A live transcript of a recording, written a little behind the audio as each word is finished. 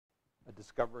a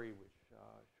discovery which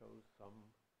shows some,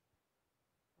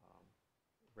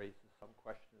 raises some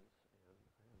questions. And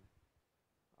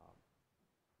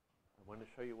I want to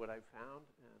show you what I found,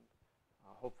 and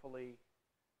hopefully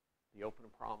the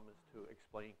open problem is to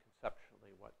explain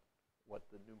conceptually what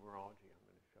the numerology I'm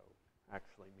going to show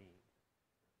actually means.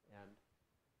 And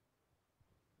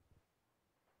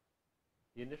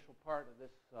the initial part of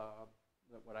this,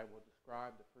 what I will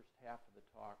describe, the first half of the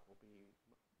talk will be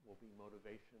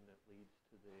motivation that leads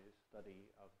to the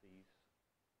study of these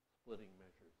splitting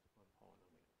measures on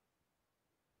polynomials.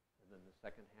 And then the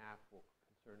second half will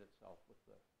concern itself with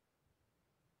the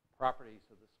properties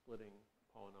of the splitting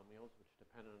polynomials, which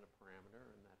depend on a parameter,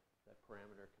 and that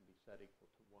parameter can be set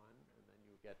equal to 1, and then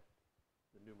you get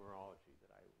the numerology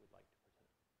that I would like to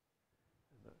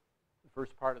present. And the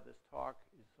first part of this talk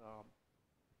is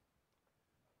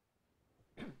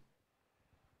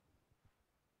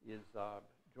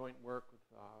joint work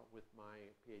with my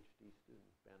PhD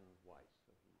student, Ben Weiss.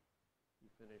 So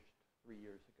he finished 3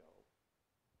 years ago.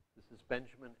 This is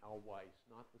Benjamin L. Weiss,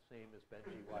 not the same as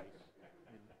Benji Weiss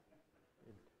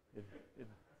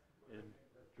in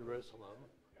Jerusalem.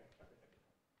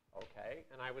 Okay,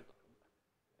 and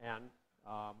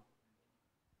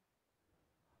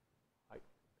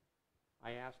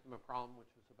I asked him a problem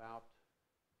which was about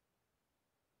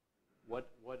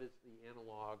what is the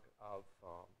analog of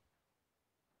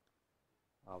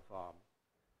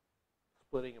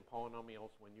splitting in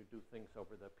polynomials when you do things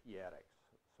over the p-adics.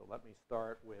 So let me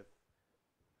start with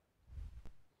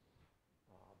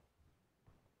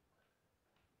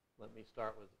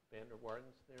van der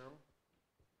Waals theorem,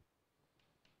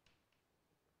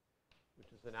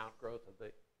 which is an outgrowth of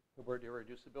the Hilbert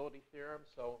irreducibility theorem.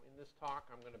 So in this talk,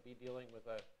 I'm going to be dealing with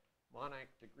a monic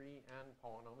degree n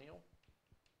polynomial.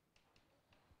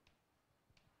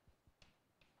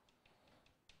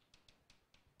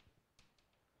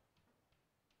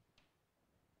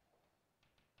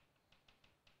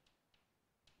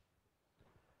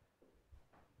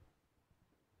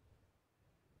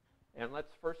 And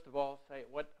let's first of all say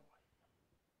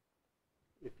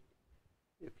if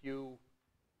you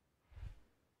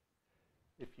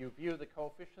view the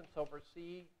coefficients over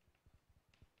C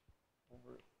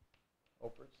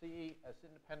as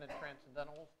independent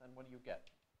transcendentals, then what do you get?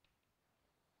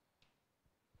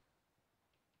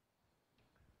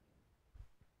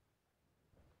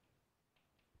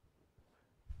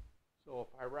 So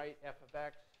if I write f of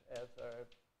x as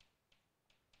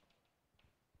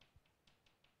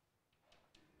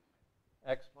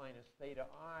x minus theta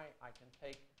I, I can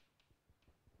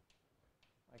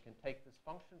take this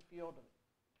function field of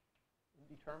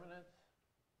indeterminates,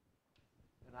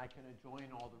 and I can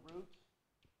adjoin all the roots.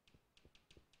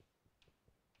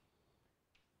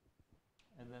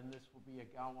 And then this will be a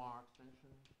Galois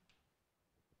extension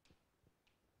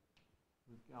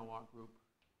with Galois group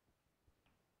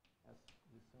as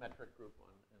the symmetric group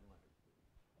on n-lettered group.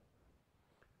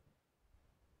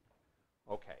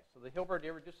 Okay, so the Hilbert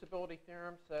irreducibility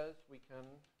theorem says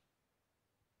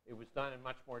it was done in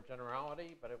much more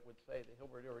generality, but it would say the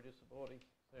Hilbert irreducibility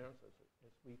theorem says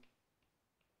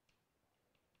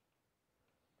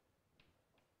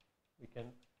we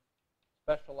can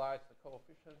specialize the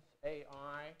coefficients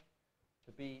AI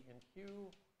to be in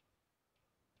Q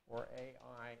or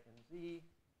AI in Z,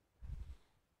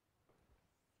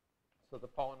 so the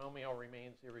polynomial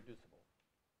remains irreducible.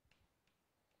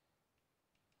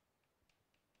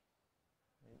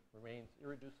 It remains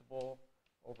irreducible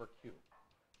over Q.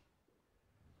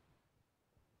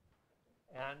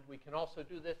 And we can also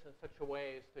do this in such a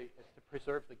way as to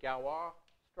preserve the Galois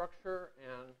structure.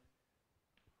 And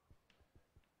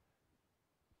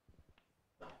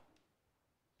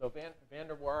so van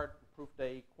der Waals proved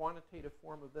a quantitative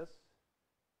form of this.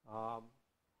 I'm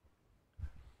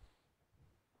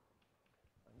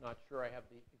not sure I have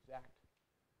the exact.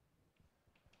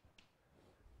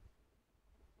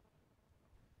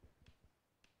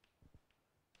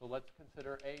 So let's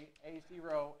consider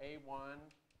A0,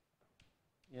 A1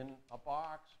 in a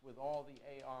box with all the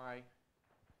AI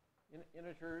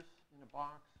integers in a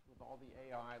box with all the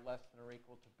AI less than or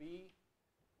equal to B.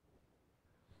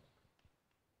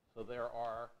 So there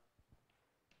are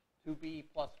 2b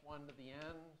plus 1 to the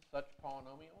n such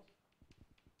polynomials.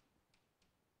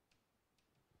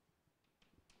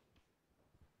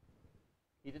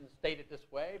 He didn't state it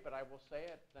this way, but I will say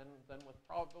it. Then with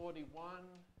probability 1,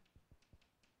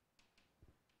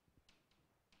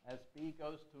 as b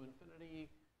goes to infinity,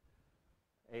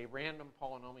 a random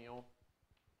polynomial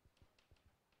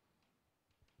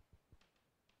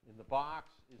in the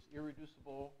box is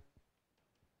irreducible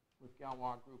with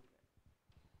Galois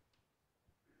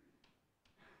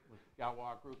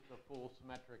Galois group, the full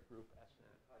symmetric group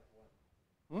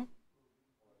Sn. Hmm?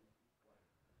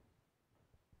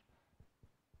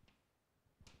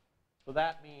 So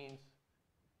that means,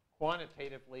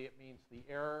 quantitatively, it means the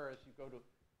error as you go to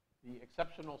the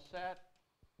exceptional set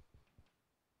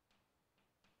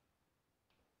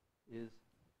is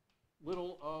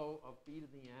little o of b to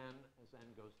the n as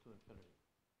n goes to infinity.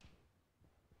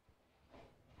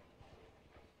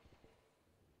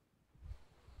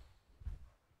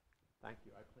 Thank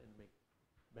you. I plan to make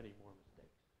many more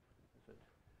mistakes.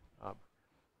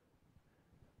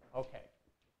 Okay.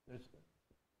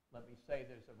 Let me say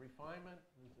there's a refinement.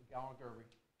 There's a Gallagher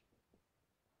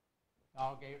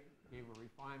gave a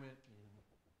refinement in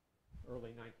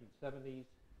early 1970s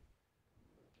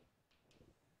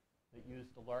that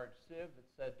used a large sieve that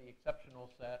said the exceptional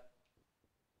set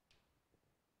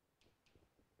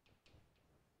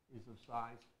is of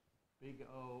size big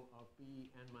O of b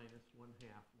n minus 1/2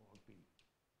 log b.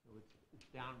 So it's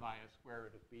down by a square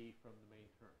root of b from the main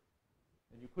term.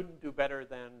 And you couldn't do better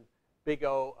than big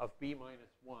O of b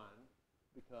minus 1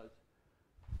 because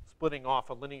splitting off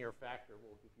a linear factor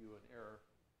will give you an error,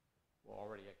 will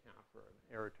already account for an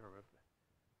error term of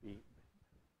b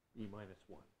minus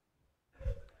 1.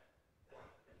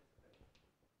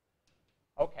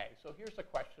 Okay, so here's a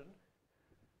question.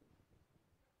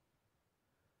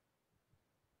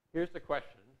 Here's the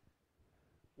question.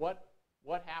 What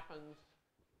happens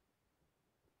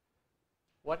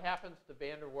to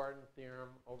van der Waals theorem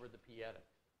over the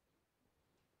p-adics?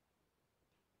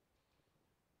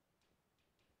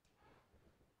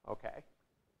 Okay.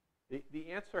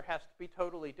 The answer has to be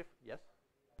totally different. Yes?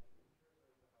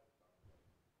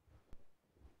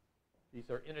 These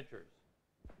are integers.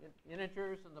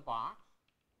 Integers in the box.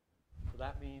 So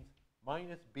that means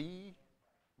minus b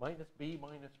minus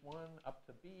 1 up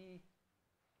to b,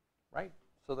 right?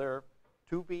 So there are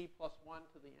 2b plus 1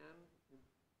 to the n in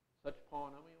such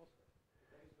polynomials.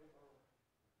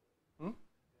 Hmm?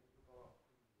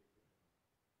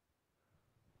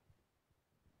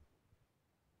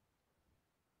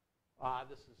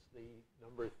 This is the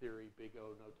number theory big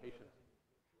O notation.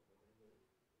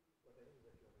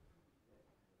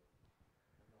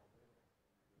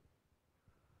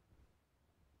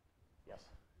 Yes.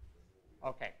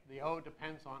 Okay, the O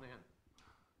depends on n.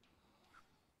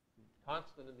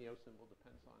 Constant in the O symbol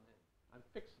depends on n. I'm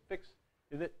fixed.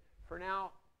 For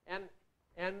now, n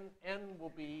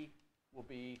will be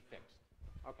fixed.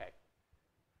 Okay.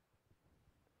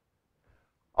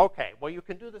 Okay, well, you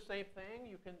can do the same thing.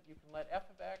 You can let f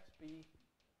of x be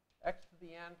x to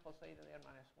the n plus a to the n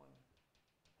minus 1.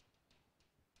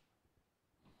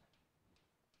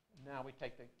 Now we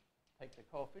take the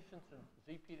coefficients in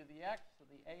zp to the x to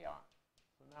the ar.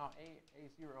 So now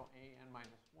a0, an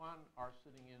minus 1 are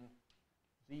sitting in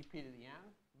zp to the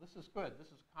n. This is good.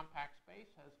 This is compact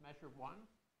space, has measure 1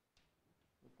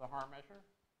 with the Haar measure.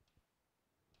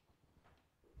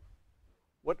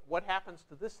 What happens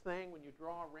to this thing when you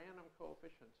draw random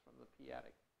coefficients from the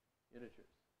p-adic integers?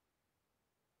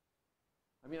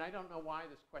 I mean, I don't know why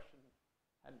this question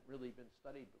hadn't really been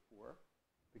studied before,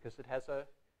 because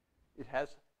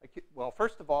well,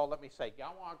 first of all, let me say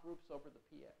Galois groups over the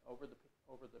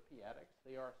p-adics,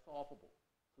 they are solvable.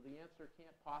 So the answer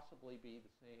can't possibly be the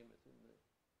same as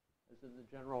in the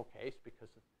general case,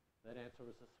 because that answer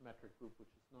was a symmetric group,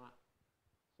 which is not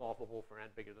solvable for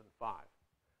n bigger than 5.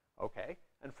 Okay,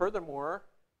 and furthermore,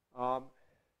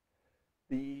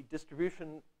 the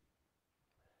distribution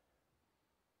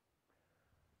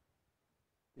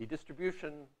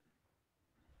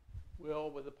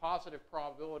will, with a positive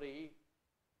probability,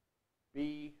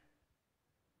 be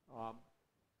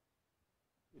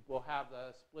it will have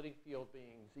the splitting field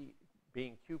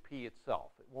being QP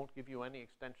itself. It won't give you any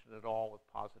extension at all with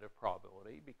positive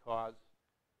probability because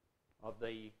of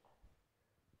the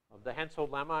Hensel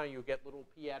lemma. You get little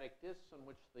p-adic disks in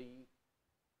which the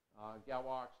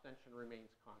Galois extension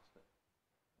remains constant.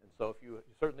 And so you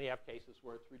certainly have cases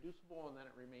where it's reducible and then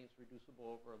it remains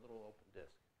reducible over a little open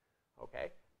disk.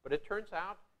 Okay, but it turns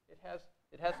out it has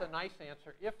a nice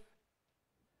answer if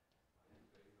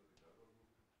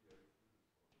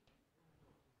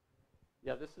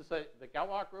this is the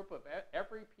Galois group of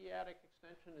every p-adic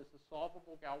extension is a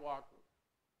solvable Galois group.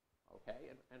 Okay,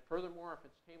 and furthermore, if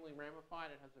it's tamely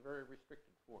ramified, it has a very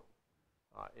restricted form.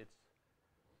 It's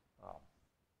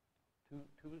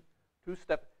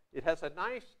two-step. It has a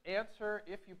nice answer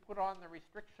if you put on the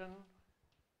restriction.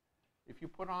 If you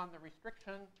put on the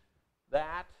restriction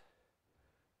that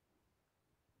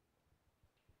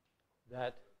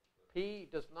P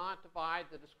does not divide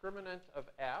the discriminant of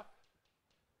F,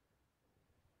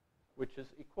 which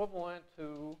is equivalent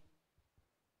to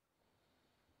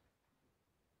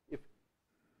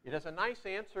It has a nice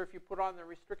answer if you put on the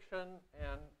restriction,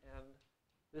 and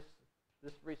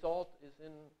this result is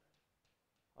in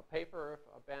a paper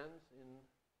of Ben's in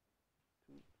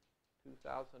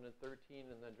 2013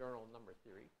 in the journal Number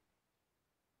Theory.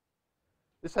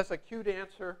 This has a cute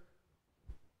answer,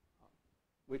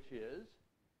 which is,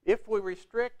 if we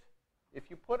restrict, if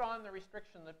you put on the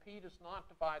restriction that P does not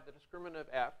divide the discriminative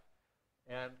F,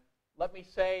 and let me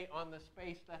say on the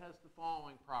space that has the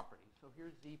following property. So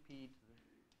here's ZP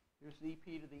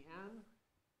to the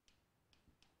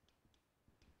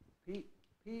N.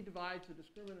 P divides the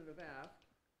discriminative F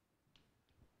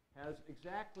has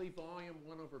exactly volume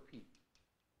 1 over P.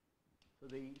 So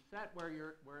the set where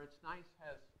it's nice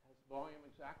has volume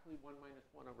exactly 1 minus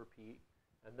 1 over P.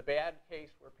 And the bad case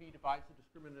where P divides the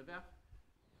discriminative F.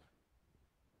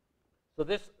 So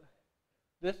this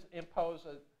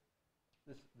imposes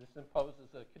a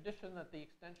condition that the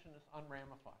extension is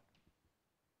unramified.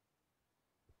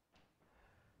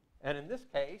 And in this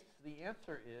case, the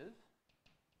answer is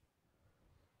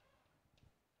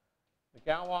the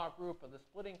Galois group of the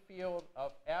splitting field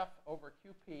of F over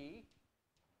QP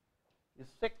is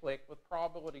cyclic with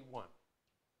probability 1.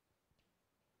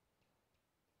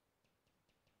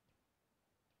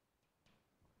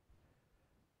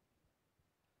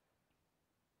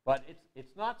 But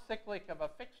it's not cyclic of a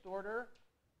fixed order,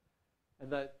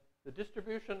 and the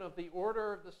distribution of the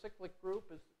order of the cyclic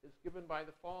group is given by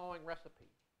the following recipe.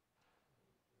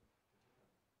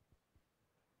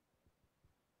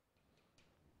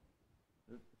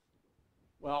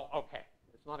 Well, okay,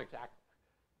 it's not exactly.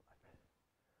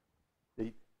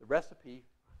 The recipe,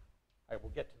 I will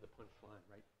get to the punchline,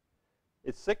 right?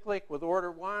 It's cyclic with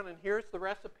order 1, and here's the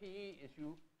recipe, is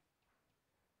you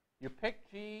pick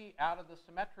G out of the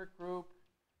symmetric group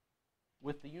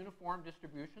with the uniform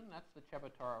distribution. That's the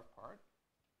Chebatarov part.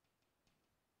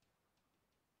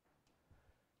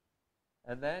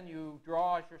 And then you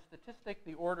draw as your statistic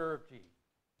the order of G.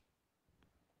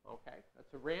 Okay,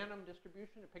 that's a random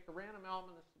distribution. You pick a random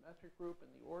element of the symmetric group,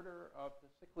 and the order of the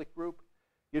cyclic group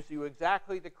gives you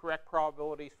exactly the correct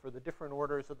probabilities for the different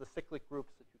orders of the cyclic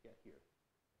groups that you get here.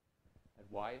 And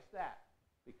why is that?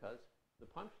 Because the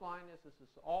punchline is this is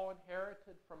all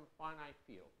inherited from a finite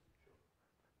field.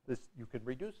 You can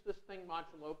reduce this thing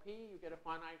modulo P, you get a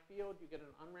finite field, you get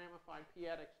an unramified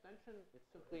P-ad extension.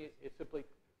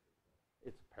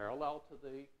 It's parallel to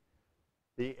the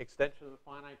extension of the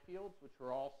finite fields, which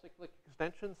are all cyclic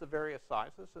extensions of various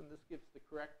sizes, and this gives the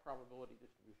correct probability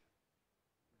distribution.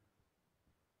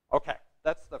 Okay,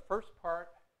 that's the first part.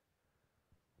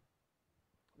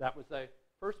 That was the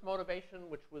first motivation,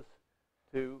 which was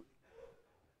to.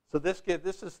 So this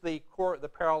is the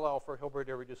parallel for Hilbert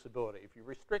irreducibility. If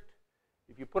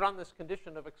you put on this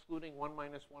condition of excluding 1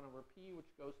 minus 1 over P,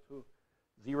 which goes to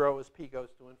 0 as P goes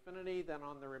to infinity, then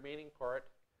on the remaining part,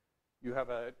 you have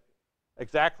a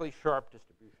exactly sharp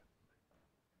distribution.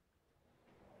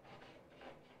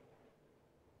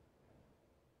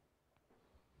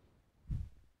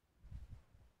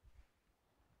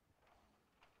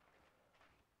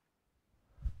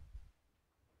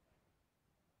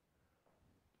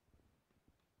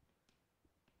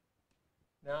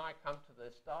 Now I come to the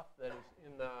stuff that is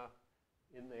in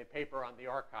the paper on the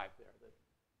archive there.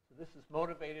 So this is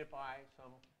motivated by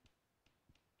some.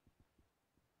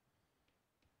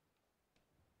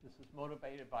 This is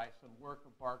motivated by some work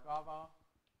of Bargava,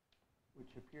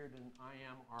 which appeared in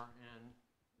IMRN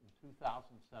in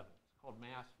 2007. It's called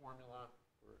Mass Formula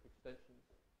for Extensions.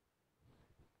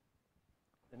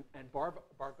 And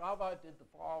Bargava did the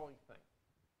following thing.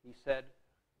 He said,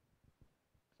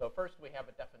 so first we have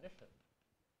a definition.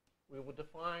 We will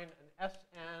define an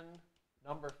SN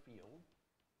number field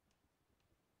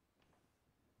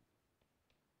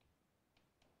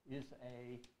is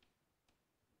a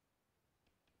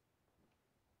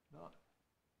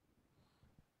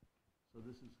so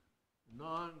this is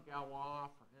non-Galois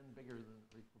for n bigger than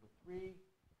or equal to 3,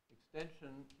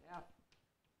 extension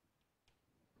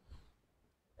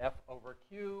f over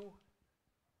q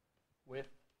with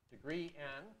degree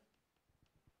n,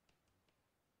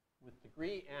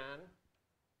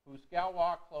 whose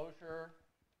Galois closure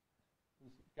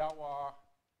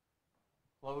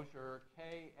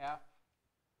k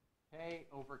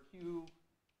over q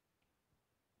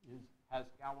has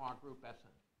Galois group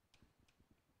Sn.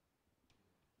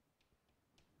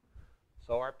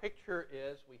 So our picture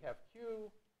is we have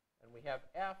Q, and we have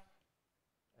F,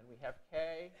 and we have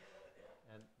K,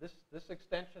 and this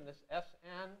extension, this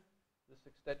Sn, this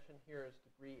extension here is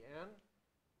degree n.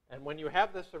 And when you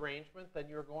have this arrangement, then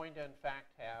you're going to, in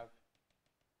fact, have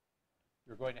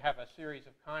a series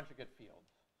of conjugate fields.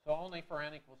 So only for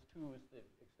n equals 2 is the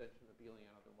extension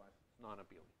abelian, otherwise it's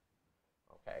non-abelian.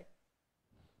 Okay?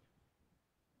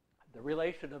 The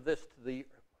relation of this to the,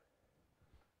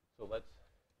 so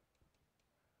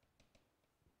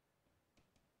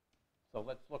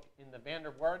let's look in the van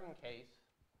der Waerden case.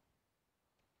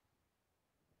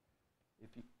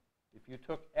 If you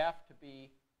took f to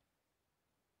be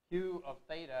q of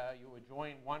theta, you would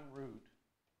join one root.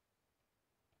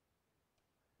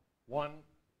 One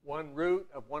root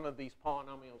of one of these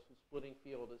polynomials whose splitting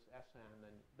field is Sn,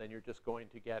 and then you're just going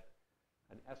to get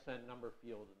an Sn number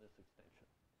field in this extension.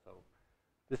 So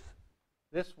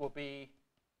this will be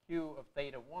q of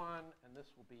theta 1, and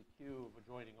this will be q of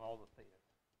adjoining all the thetas.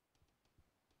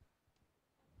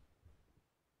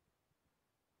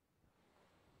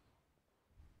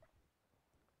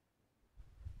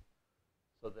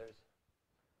 So there's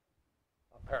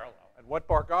a parallel. And what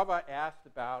Bargava asked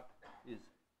about is,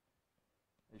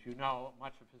 as you know,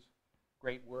 much of his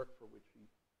great work for which he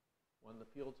won the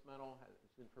Fields Medal has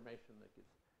information that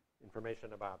gives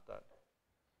information about the,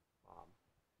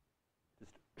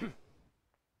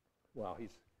 well,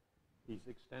 he's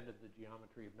extended the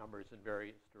geometry of numbers in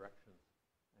various directions,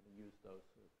 and he used those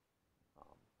to,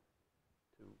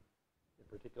 in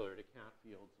particular, to count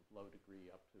fields of low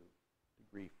degree up to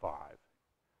degree 5.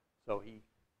 So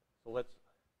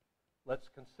let's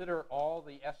consider all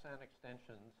the Sn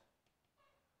extensions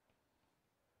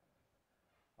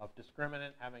of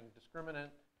discriminant having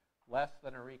discriminant less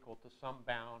than or equal to some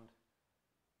bound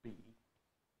b.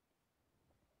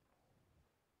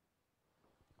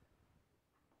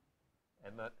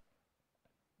 And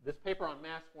this paper on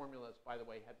mass formulas, by the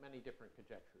way, had many different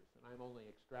conjectures, and I'm only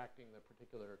extracting the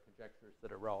particular conjectures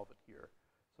that are relevant here.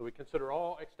 So we consider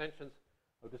all extensions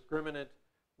of discriminant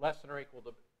less than or equal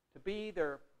to b.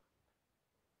 So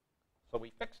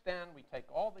we fixed n, we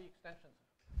take all the extensions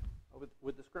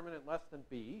with discriminant less than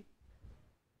b,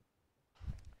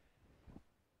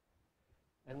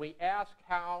 and we ask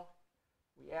how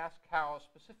a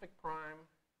specific prime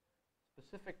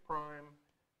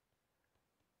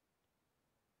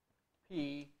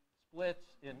p splits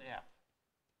in f.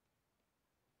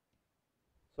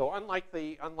 So unlike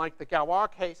the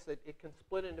Galois case, it can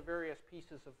split into various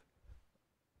pieces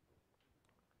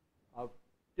of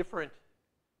different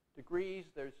degrees.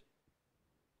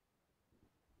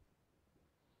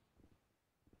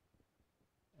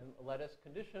 And let us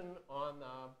condition on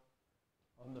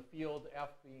the field f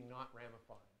being not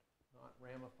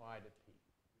ramified at p.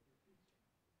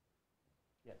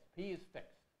 Yes, p is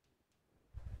fixed.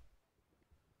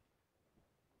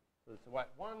 So it's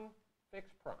what? One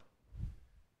fixed prime.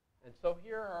 And so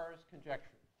here are his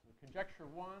conjectures. So conjecture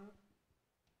 1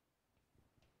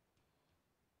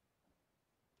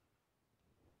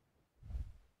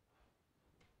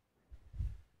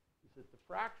 is that the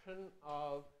fraction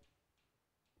of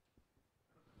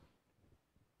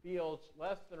fields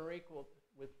less than or equal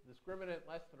with discriminant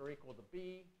less than or equal to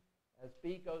b, as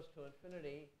b goes to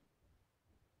infinity,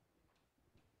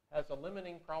 has a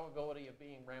limiting probability of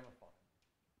being ramified.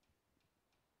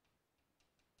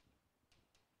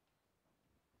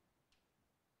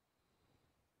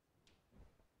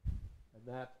 And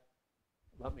that,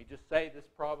 let me just say, this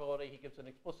probability, he gives an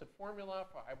explicit formula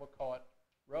for, I will call it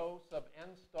rho sub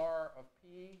n star of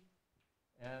p,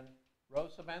 and rho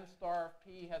sub n star of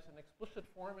p has an explicit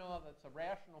formula that's a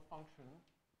rational function.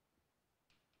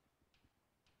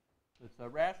 It's a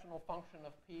rational function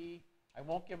of p. I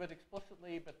won't give it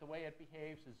explicitly, but the way it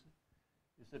behaves is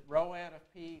that rho n of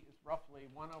p is roughly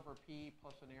 1 over p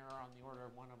plus an error on the order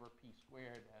of 1 over p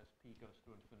squared as p goes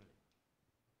to infinity.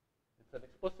 It's an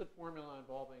explicit formula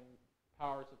involving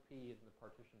powers of p in the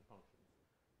partition functions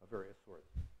of various sorts.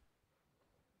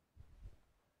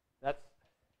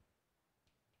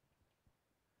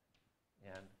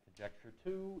 And conjecture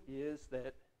 2 is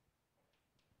that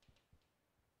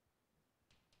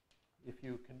if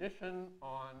you condition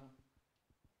on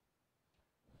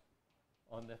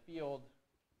the field,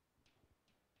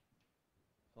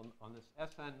 on this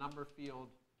Sn number field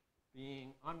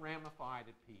being unramified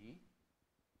at p,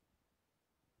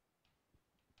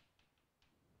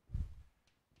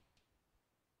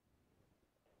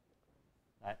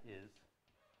 that is,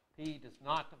 p does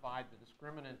not divide the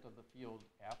discriminant of the field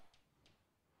f.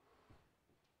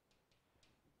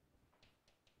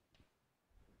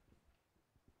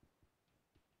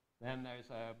 Then there's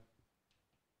a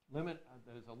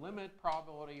limit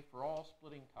probability for all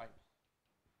splitting types.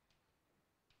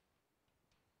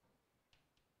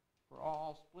 For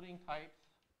all splitting types.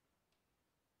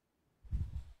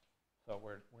 So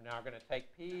we're now going to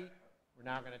take p. We're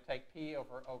now going to take p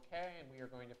over OK, and we are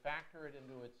going to factor it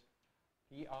into its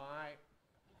pi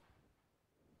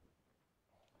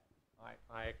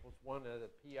I equals 1, the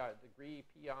pi degree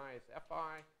pi is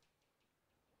fi.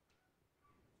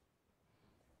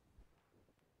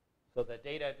 So the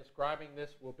data describing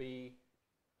this will be,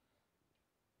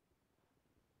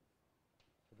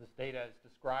 so this data is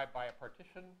described by a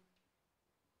partition.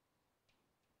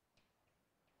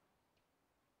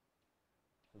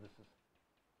 So this is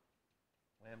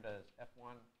lambda is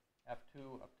f1,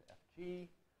 f2 up to fg.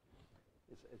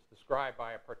 Is described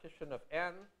by a partition of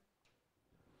n.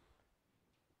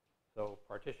 So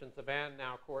partitions of n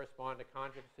now correspond to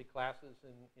conjugacy classes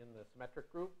in the symmetric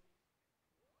group.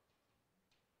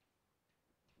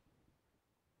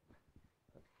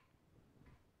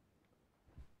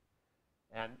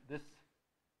 And this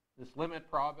limit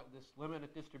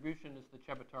at distribution is the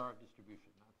Chebytarov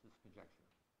distribution. That's this conjecture.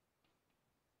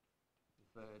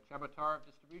 It's the Chebytarov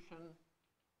distribution,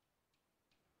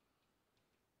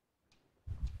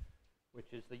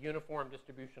 which is the uniform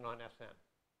distribution on Sn.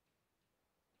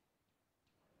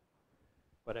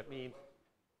 But it means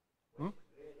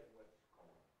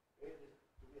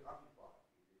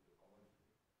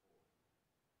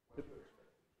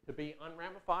to be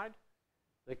unramified.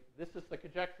 This is the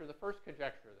conjecture, the first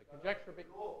conjecture. The conjecture.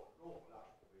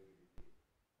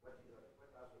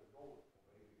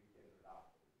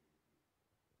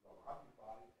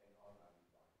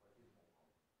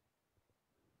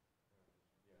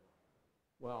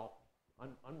 Well,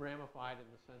 unramified in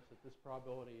the sense that this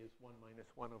probability is 1 minus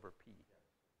 1 over p.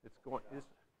 It's going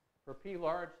for p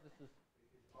large. This is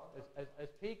as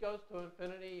p goes to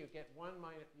infinity, you get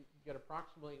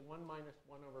approximately 1 minus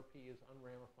 1 over p is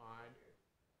unramified,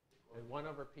 and 1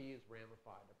 over p is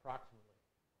ramified approximately.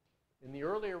 In the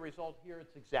earlier result here,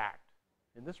 it's exact.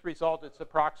 In this result, it's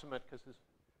approximate because this.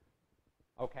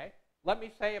 Okay. Let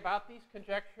me say about these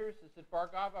conjectures is that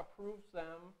Bhargava proves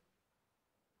them.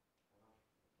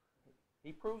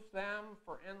 He proves them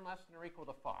for n less than or equal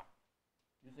to 5,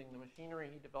 using the machinery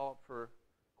he developed for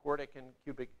quartic and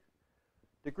cubic.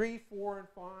 Degree 4 and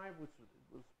 5, which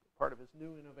was part of his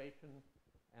new innovation,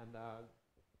 and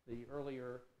the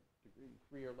earlier degree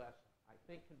 3 or less, I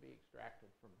think, can be extracted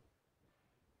from.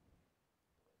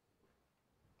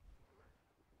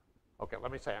 Okay,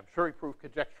 let me say, I'm sure he proved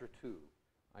conjecture 2.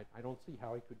 I don't see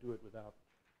how he could do it without.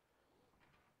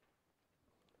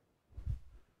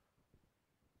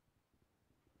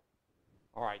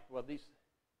 All right. Well, these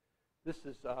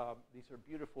are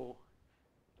beautiful,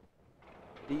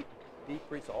 deep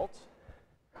results.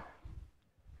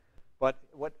 But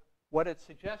what it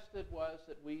suggested was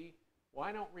that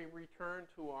why don't we return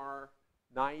to our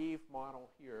naive model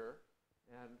here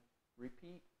and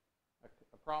repeat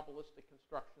a probabilistic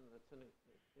construction that's in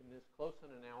as close an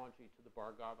analogy to the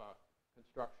Bhargava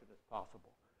construction as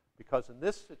possible? Because in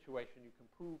this situation, you can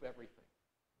prove everything.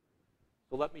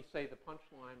 So let me say the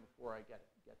punchline before I get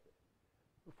there.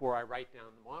 Before I write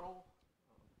down the model,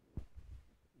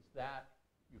 is that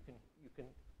you can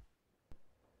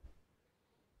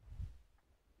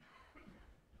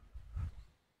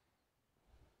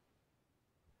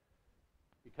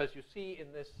because you see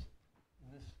in this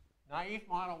naive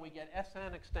model we get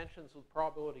Sn extensions with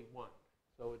probability 1.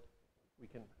 So we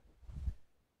can.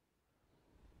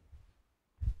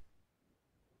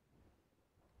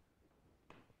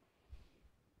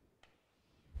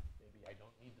 I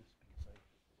don't need this because I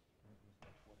don't use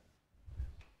much water.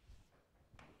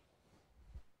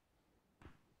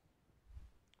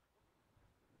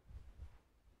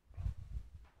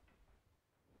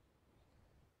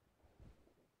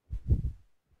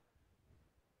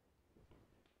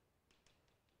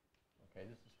 Okay,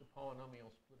 this is the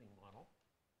polynomial splitting model.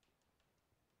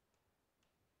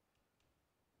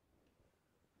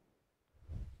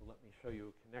 So let me show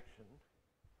you a connection.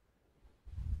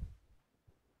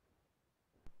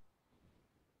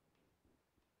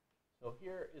 So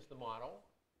here is the model.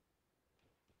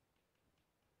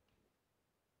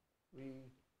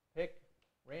 We pick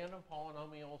random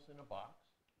polynomials in a box.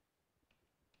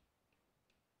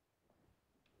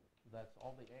 So that's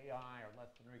all the AI are less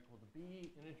than or equal to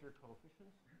b integer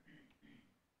coefficients.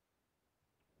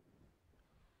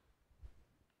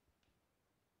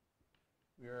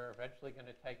 We are eventually going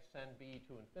to take send b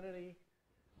to infinity.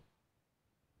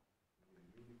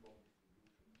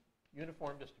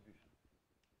 Uniform distribution.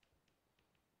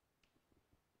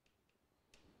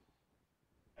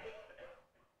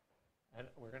 And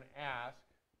we're going to ask,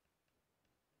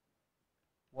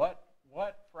 what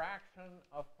fraction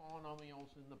of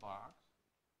polynomials in the box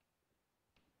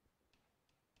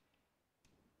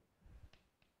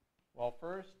well,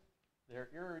 first, they are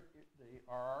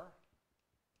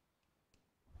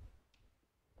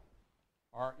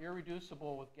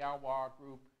irreducible with Galois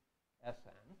group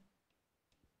Sn.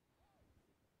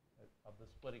 of the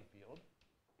splitting field.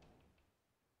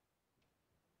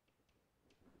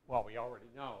 Well, we already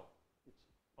know it's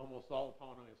almost all the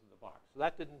polynomials in the box. So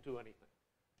that didn't do anything.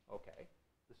 Okay.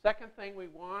 The second thing we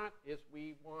want is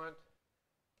we want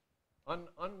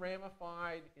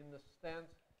unramified in the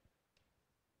sense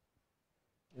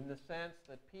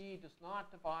that P does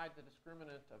not divide the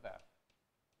discriminant of F.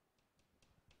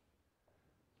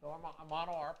 So our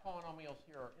model, our polynomials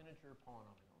here are integer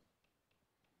polynomials.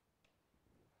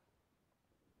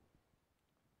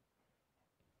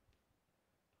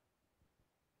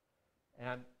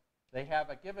 And they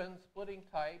have a given splitting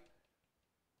type,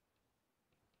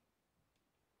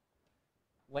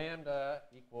 lambda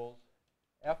equals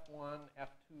F1,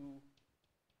 F2,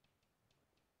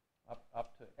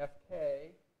 up to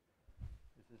Fk.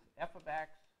 This is f of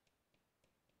x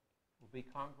will be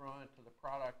congruent to the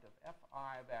product of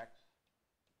Fi of x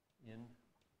in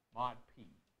mod P.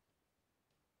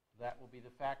 So that will be the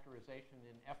factorization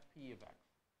in Fp of x.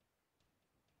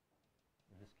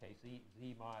 In this case,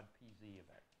 z mod Pz of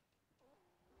x.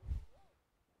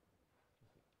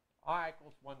 I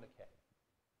equals 1 to k.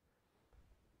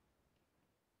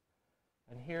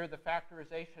 And here the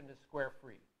factorization is square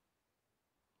free.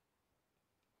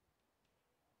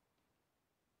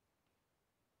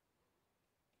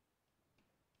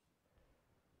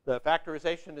 The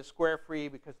factorization is square free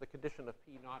because the condition of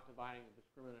P not dividing the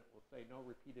discriminant will say no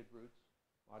repeated roots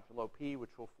modulo P,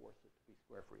 which will force it to be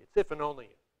square free. It's if and only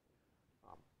if.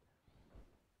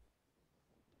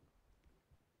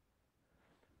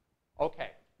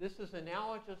 Okay, this is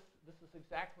analogous. This is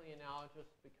exactly analogous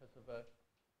because of the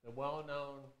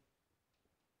well-known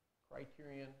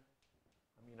criterion.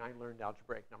 I mean, I learned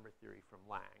algebraic number theory from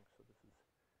Lang, so this is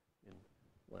in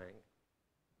Lang.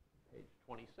 Page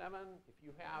 27, if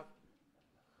you have,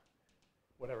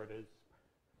 whatever it is,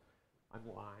 I'm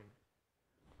lying.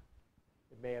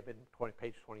 It may have been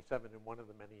page 27 in one of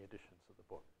the many editions of the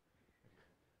book.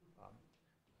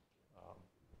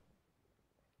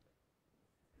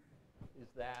 Is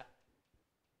that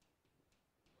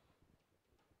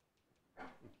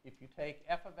if you take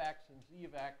f of x and z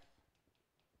of x,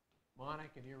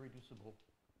 monic and irreducible,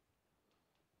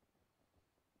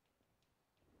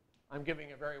 I'm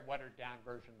giving a very watered down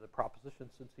version of the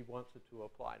proposition since he wants it to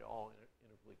apply to all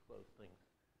integrally closed things.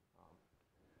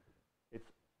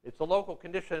 It's a local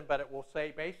condition, but it will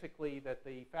say basically that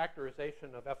the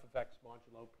factorization of f of x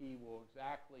modulo P will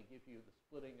exactly give you the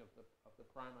splitting of the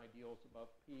prime ideals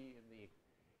above P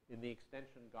in the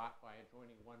extension got by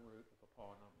adjoining one root of a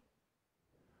polynomial.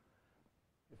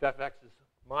 If f of x is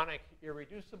monic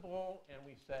irreducible, and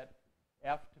we set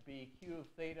f to be q of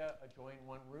theta adjoin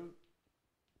one root,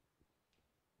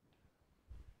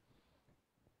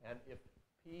 and if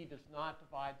P does not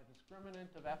divide the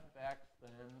discriminant of f of x,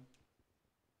 then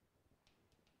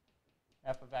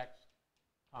f of x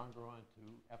congruent to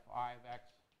Fi of x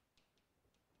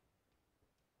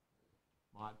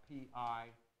mod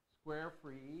Pi square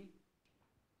free,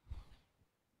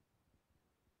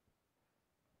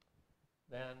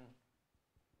 then,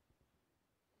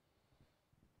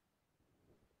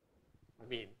 I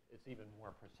mean, it's even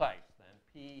more precise than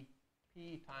P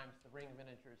times the ring of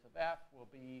integers of f will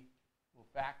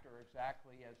factor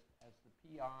exactly as the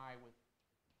Pi with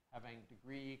having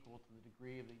degree equal to the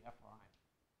degree of the Fi.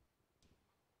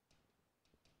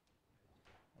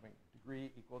 Having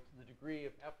degree equal to the degree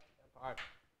of Fi.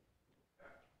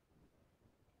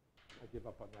 I give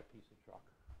up on that piece of chalk.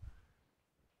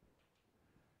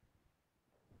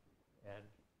 And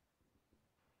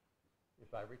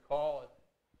if I recall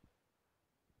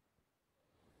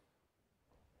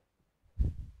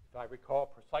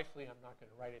precisely, I'm not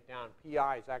going to write it down.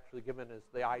 Pi is actually given as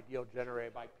the ideal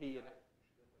generated by P and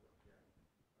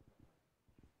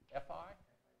Fi?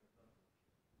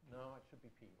 No, it should be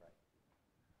P, right?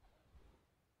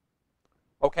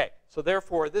 Okay, so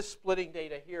therefore this splitting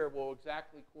data here will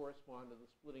exactly correspond to the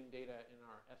splitting data in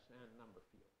our Sn number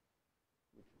field,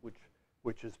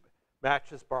 which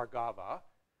matches Bar-Gava.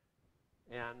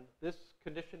 And this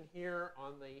condition here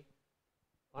on the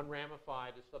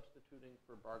unramified is substituting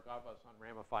for Bar-Gava's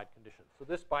unramified condition. So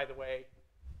this, by the way,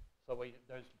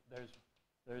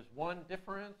 there's one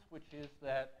difference, which is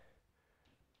that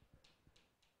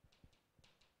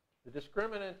the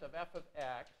discriminant of f of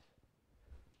x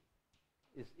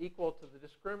is equal to the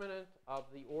discriminant of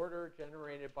the order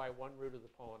generated by one root of the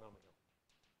polynomial.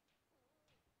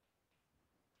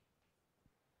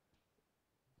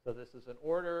 So this is an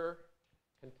order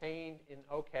contained in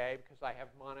OK because I have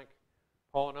monic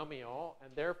polynomial,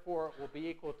 and therefore it will be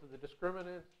equal to the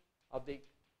discriminant of it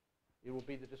will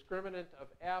be the discriminant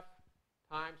of f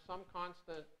times some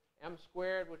constant m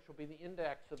squared, which will be the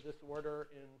index of this order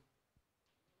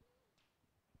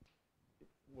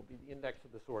will be the index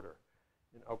of this order.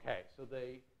 Okay, so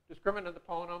the discriminant of the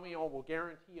polynomial will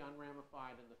guarantee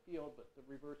unramified in the field, but the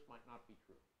reverse might not be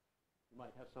true. You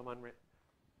might have some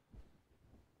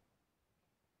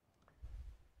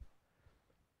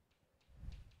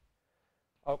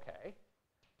Okay.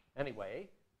 Anyway,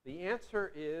 the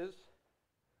answer is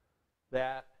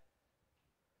that,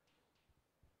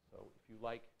 so if you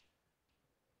like,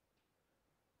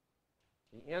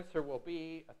 the answer will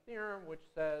be a theorem which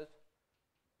says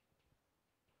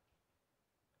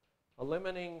a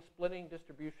limiting splitting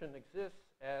distribution exists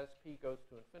as p goes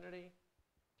to infinity,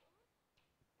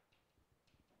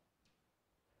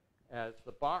 as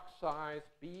the box size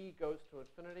b goes to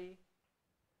infinity.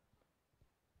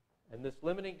 And this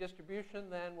limiting distribution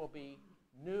then will be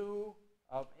nu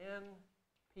of n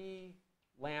p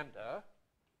lambda.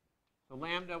 So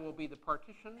lambda will be the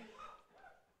partition.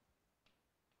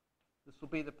 This will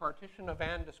be the partition of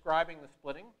n describing the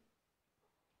splitting.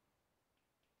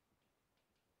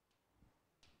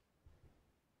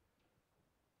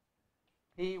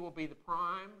 P will be the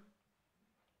prime,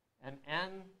 and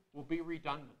n will be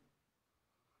redundant.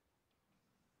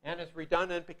 N is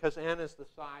redundant because n is the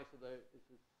size of the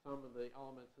sum of the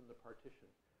elements in the partition.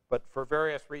 But for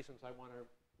various reasons, I want to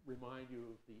remind you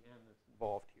of the n that's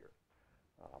involved here.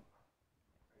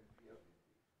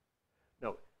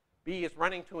 No, b is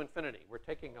running to infinity. We're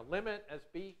taking a limit as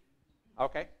b.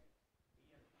 Okay.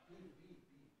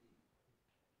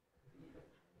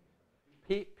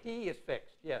 P is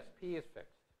fixed. Yes, P is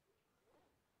fixed.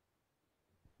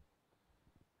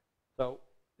 So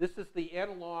this is the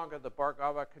analog of the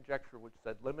Bar-Gava conjecture, which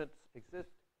said limits exist.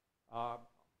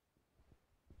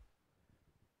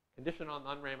 Condition on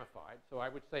unramified. So I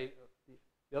would say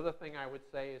the other thing I would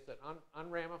say is that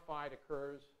unramified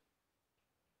occurs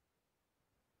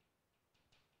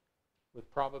with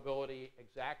probability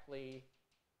exactly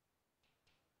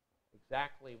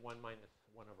 1 minus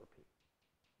 1 over p.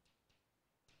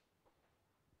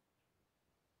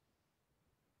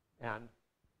 And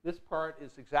this part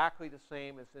is exactly the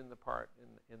same as in the part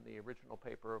in the original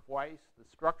paper of Weiss. The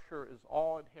structure is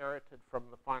all inherited from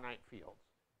the finite fields.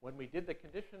 When we did the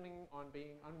conditioning on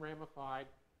being unramified,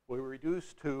 we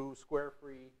reduced to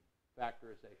square-free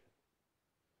factorization.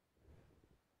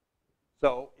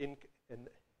 So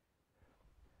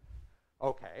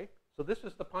okay, so this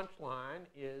is the punchline,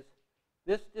 is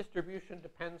this distribution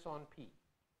depends on P.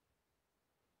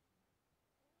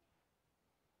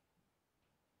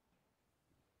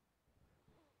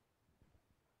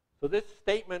 So this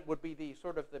statement would be the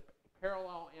sort of the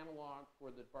parallel analog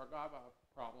for the Bar-Gava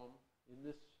problem in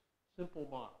this simple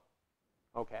model.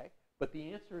 Okay, but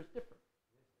the answer is different.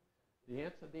 The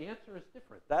answer is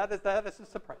different. That is a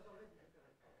surprise.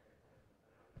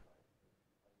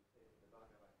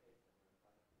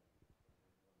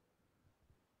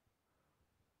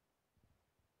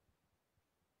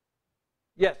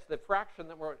 Yes, the fraction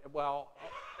that we're, well,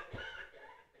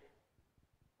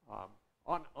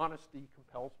 honesty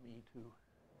compels me to.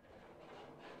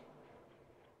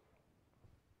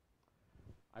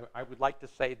 I would like to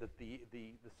say that the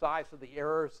size of the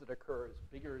errors that occur is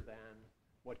bigger than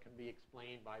what can be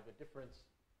explained by the difference.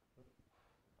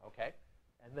 Okay,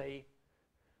 and they.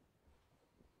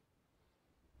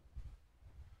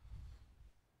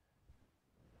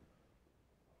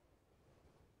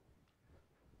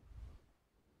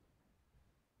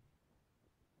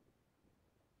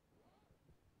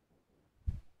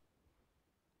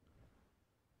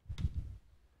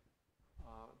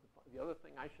 The other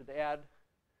thing I should add,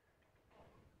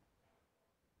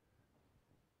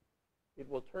 it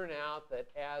will turn out that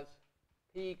as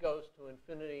p goes to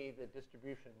infinity, the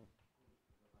distribution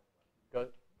goes,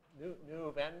 nu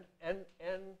of n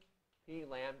p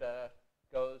lambda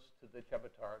goes to the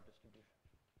Chebotarev distribution.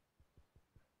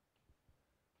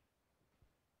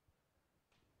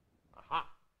 Aha!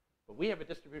 But we have a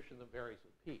distribution that varies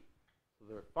with p.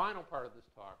 So the final part of this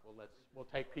talk, we'll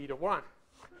take p to 1.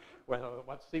 Well,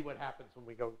 let's see what happens when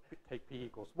we go take p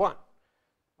equals 1.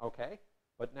 Okay,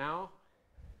 but now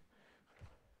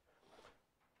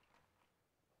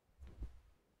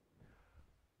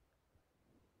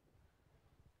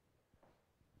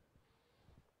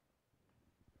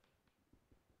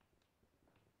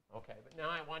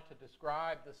I want to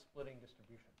describe the splitting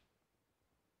distribution.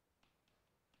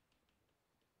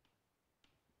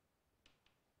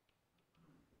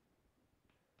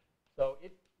 So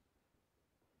it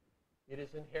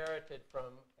is inherited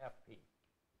from FP.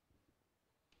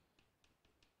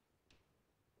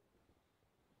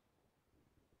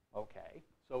 Okay,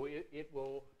 so it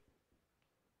will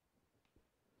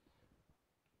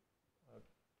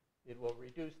it will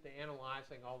reduce to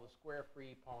analyzing all the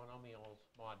square-free polynomials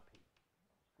mod p.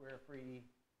 Square-free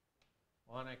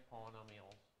monic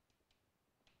polynomials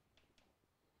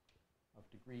of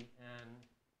degree n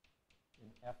in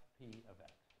fp of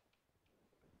x.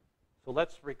 So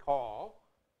let's recall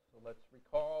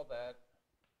that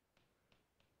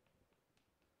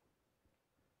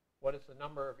what is the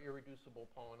number of irreducible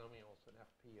polynomials in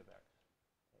fp of x?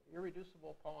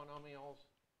 Irreducible polynomials,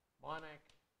 monic,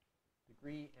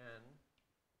 degree n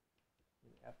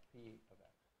in fp of x.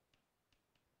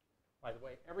 By the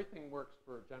way, everything works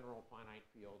for general finite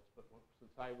fields, but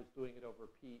since I was doing it over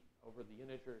the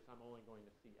integers, I'm only going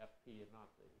to see fp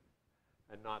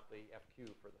and not the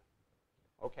fq for the.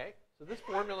 Okay, so this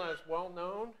formula is well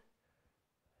known.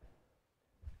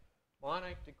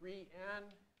 Monic degree n,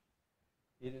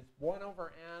 it is 1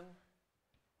 over n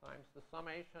times the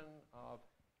summation of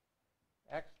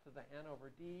x to the n over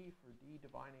d for d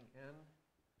dividing n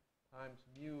times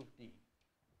mu of d,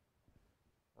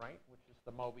 right, which is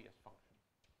the Mobius function.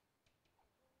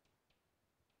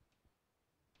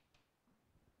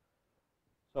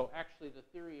 So actually the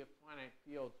theory of finite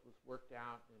fields was worked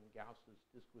out in Gauss's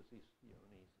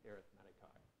disquisitiones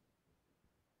arithmeticae,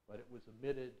 but it was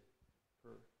omitted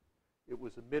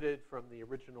from the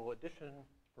original edition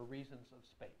for reasons of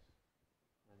space.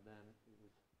 And then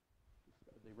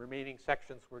the remaining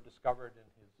sections were discovered in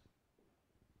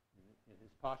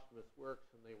his posthumous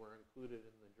works, and they were included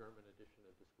in the German edition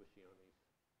of Disquisitiones,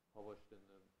 published in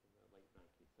the late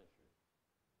 19th century.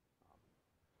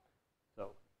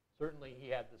 So certainly he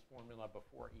had this formula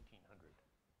before 1800.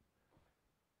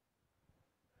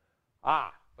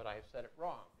 But I have said it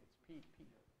wrong. It's p.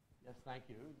 Yes, thank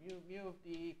you. Mu of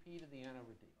d, p to the n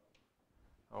over d.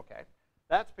 Okay.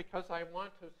 That's because I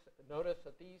want to notice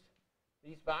that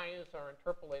these values are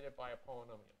interpolated by a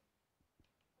polynomial.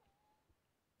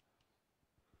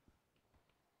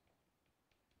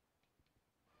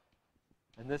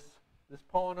 And this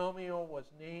polynomial was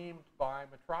named by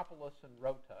Metropolis and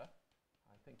Rota.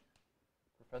 I think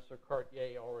Professor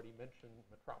Cartier already mentioned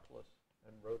Metropolis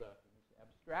and Rota in his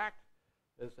abstract.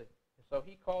 So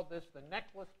he called this the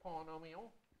necklace polynomial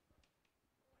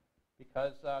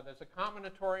because there's a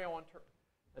combinatorial,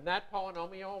 and that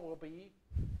polynomial will be,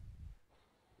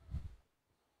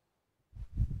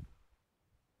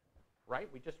 right,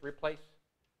 we just replace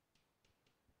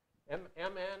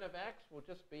mn of x will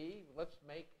just be, let's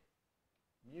make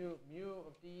mu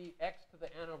of d x to the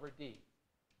n over d.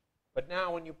 But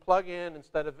now when you plug in,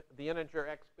 instead of the integer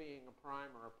x being a prime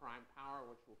or a prime power,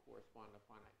 which will correspond to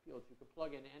finite fields, you can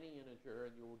plug in any integer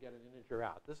and you will get an integer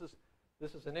out. This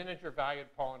is an integer valued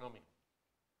polynomial.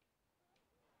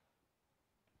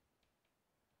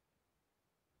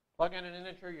 Plug in an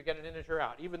integer, you get an integer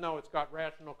out, even though it's got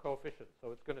rational coefficients.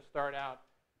 So it's going to start out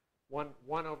 1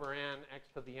 over n, x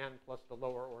to the n plus the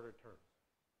lower order terms.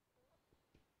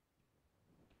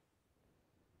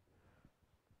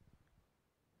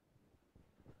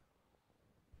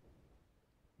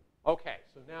 Okay,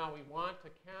 so now we want to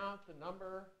count the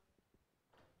number.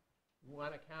 We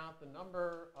want to count the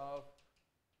number of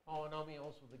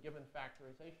polynomials with a given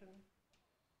factorization.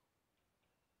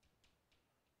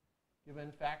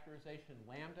 Given factorization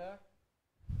lambda.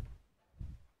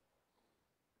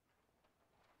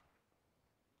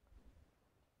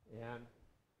 And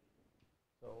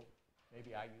so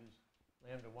maybe I use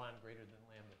lambda 1 greater than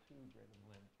lambda 2 greater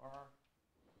than lambda r.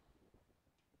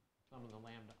 Sum of the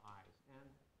lambda i's n.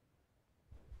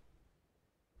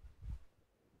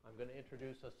 I'm going to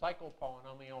introduce a cycle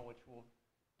polynomial which will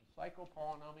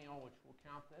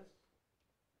count this.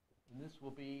 And this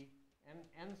will be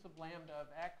n sub lambda of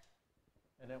x,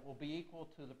 and it will be equal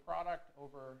to the product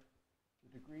over the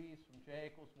degrees from j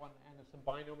equals 1 to n of some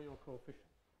binomial coefficients.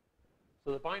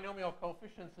 So the binomial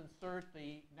coefficients insert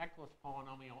the necklace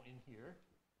polynomial in here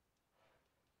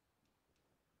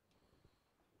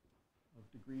of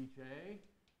degree j.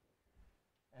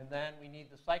 And then we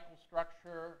need the cycle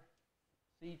structure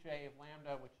Cj of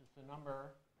lambda, which is the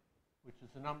number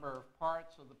of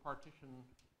parts of the partition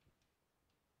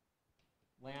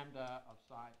lambda of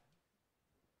psi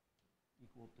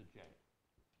equal to j.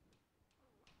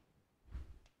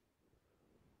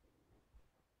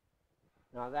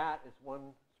 Now that is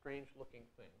one strange looking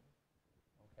thing.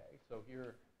 Okay, so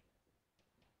here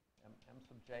m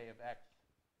sub j of x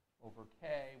over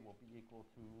k will be equal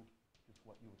to just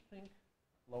what you would think,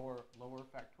 lower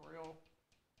factorial.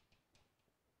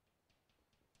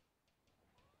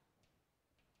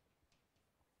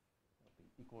 It'll be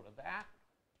equal to that,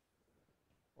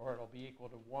 or it'll be equal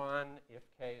to 1 if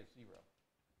k is 0.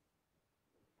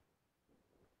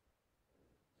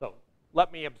 So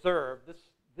let me observe this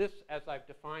this, as I've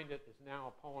defined it, is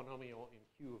now a polynomial in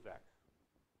Q of x.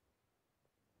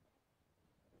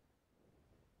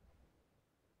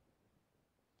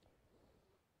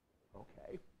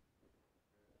 Okay.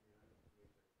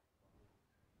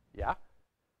 Yeah?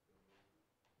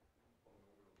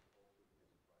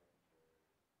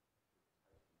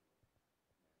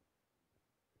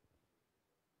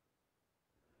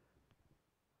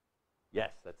 Yes,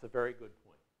 that's a very good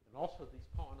point. And also, these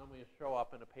polynomials show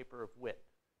up in a paper of Witt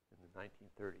in the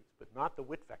 1930s, but not the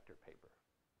Witt vector paper,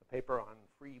 the paper on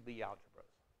free Lie algebras.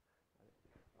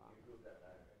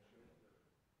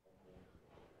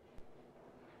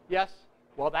 Yes,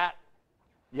 well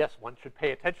yes, one should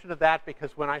pay attention to that,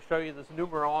 because when I show you this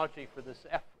numerology for this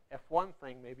F1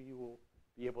 thing, maybe you will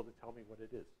be able to tell me what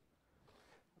it is.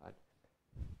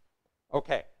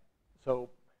 Okay, so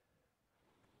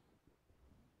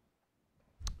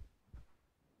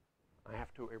I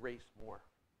have to erase more.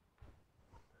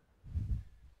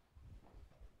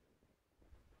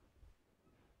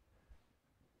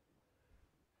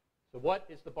 So what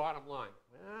is the bottom line?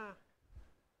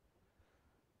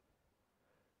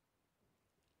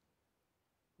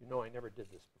 You know I never did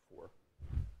this before.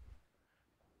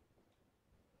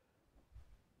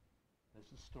 This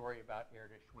is a story about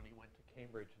Erdős when he went to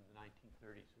Cambridge in the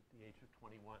 1930s at the age of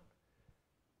 21.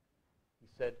 He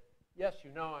said, yes,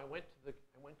 you know, I went to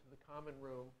the common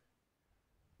room,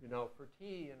 you know, for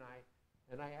tea,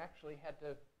 and I actually had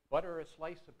to butter a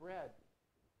slice of bread.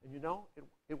 And you know,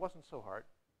 it wasn't so hard.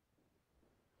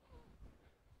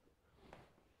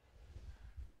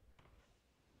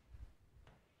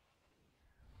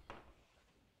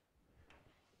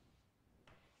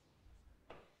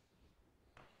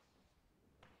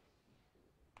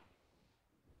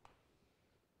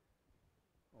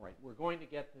 All right, we're going to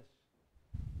get this.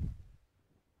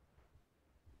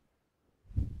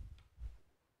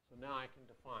 So now I can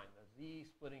define the Z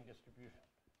splitting distribution.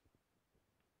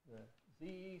 The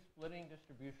Z splitting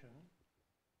distribution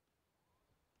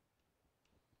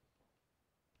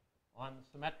on the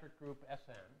symmetric group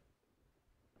Sn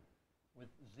with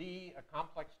Z a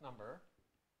complex number.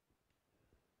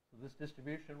 So this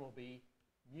distribution will be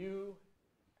mu.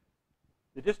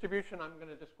 The distribution I'm going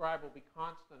to describe will be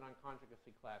constant on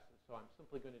conjugacy classes, so I'm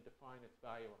simply going to define its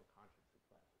value on conjugacy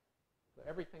classes. So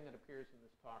everything that appears in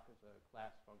this talk is a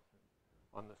class function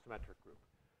on the symmetric group.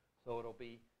 So it'll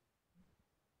be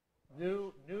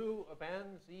nu of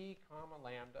n z comma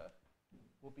lambda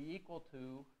will be equal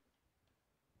to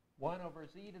 1 over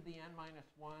z to the n minus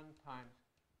 1 times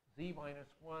z minus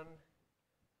 1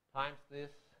 times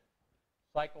this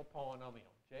cycle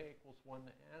polynomial. J equals 1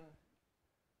 to n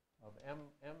of m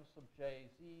sub j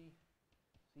z,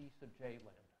 c sub j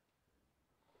lambda.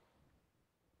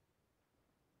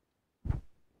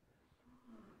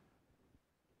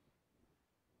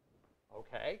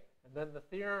 Okay, and then the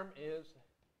theorem is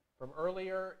from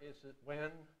earlier is that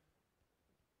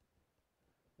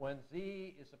when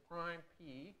z is a prime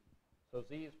p, so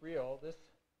z is real, this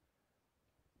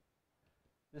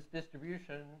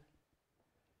distribution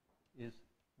is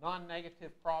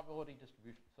non-negative probability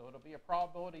distribution. So it'll be a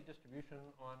probability distribution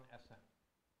on Sn.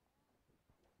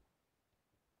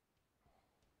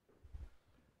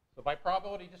 So by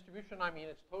probability distribution, I mean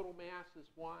its total mass is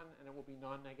 1, and it will be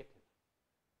non-negative.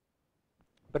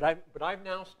 But I've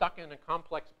now stuck in a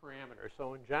complex parameter.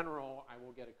 So in general, I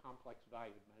will get a complex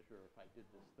valued measure if I did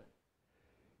this thing.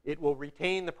 It will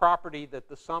retain the property that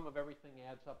the sum of everything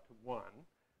adds up to 1,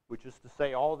 which is to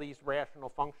say all these rational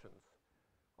functions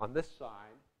on this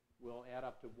side will add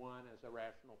up to 1 as a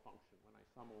rational function when I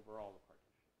sum over all the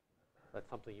partitions. That's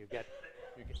something you get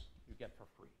for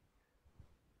free.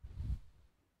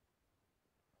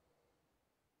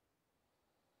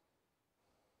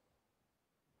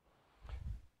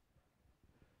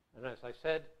 And as I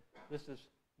said, this is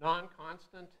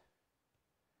non-constant.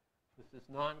 This is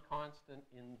non-constant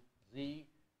in Z,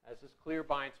 as is clear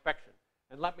by inspection.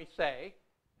 And let me say,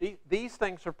 these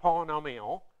things are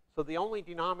polynomial. So the only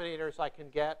denominators I can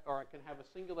get are I can have a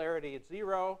singularity at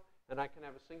 0, and I can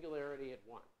have a singularity at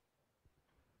 1.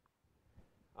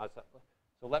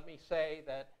 So let me say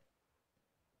that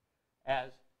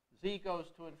as z goes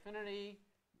to infinity,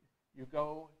 you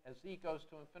go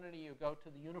to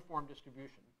the uniform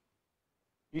distribution.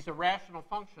 These are rational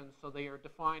functions, so they are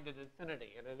defined at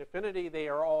infinity. And at infinity, they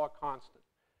are all a constant.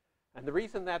 And the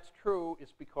reason that's true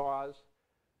is because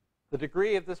the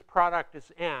degree of this product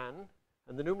is n,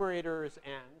 and the numerator is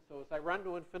n. So as I run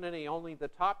to infinity, only the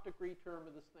top degree term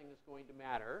of this thing is going to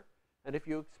matter. And if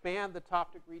you expand the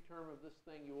top degree term of this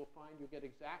thing, you will find you get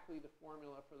exactly the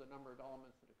formula for the number of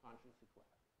elements in a conjugacy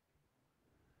class.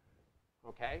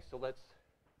 Okay, so let's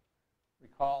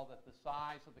recall that the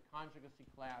size of the conjugacy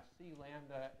class C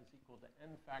lambda is equal to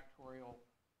n factorial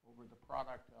over the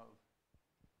product of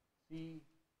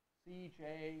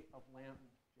Cj of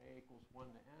lambda, j equals 1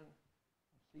 to n,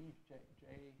 of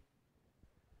Cj.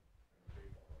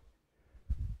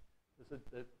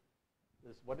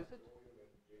 What is it?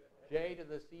 J to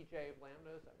the Cj of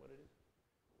lambda, is that what it is?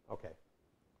 Okay.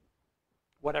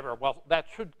 Whatever, well, that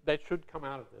should come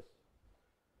out of this.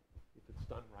 If it's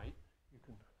done right, you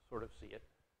can sort of see it.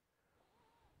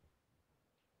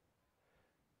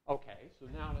 Okay, so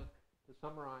now to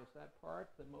summarize that part,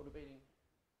 the motivating,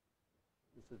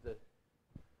 this is it.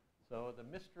 So the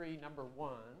mystery number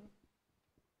 1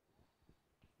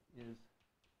 is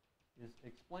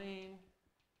explain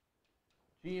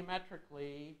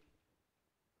geometrically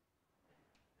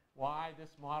why this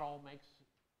model makes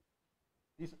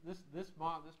this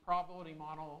probability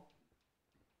model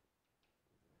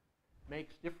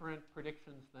makes different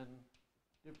predictions than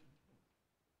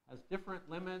has different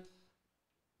limits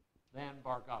than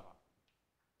Bar-Gava.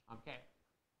 Okay.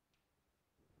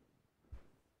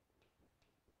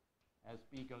 As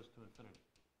b goes to infinity.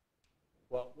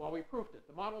 Well, we proved it.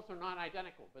 The models are not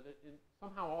identical, but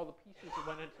somehow all the pieces that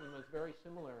went into them is very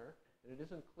similar, and it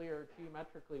isn't clear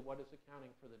geometrically what is accounting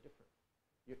for the difference.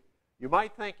 You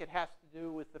might think it has to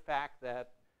do with the fact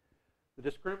that the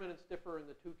discriminants differ in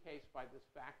the two cases by this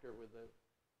factor with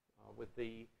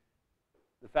the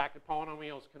fact that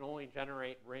polynomials can only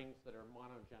generate rings that are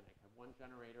monogenic, have one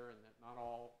generator, and that not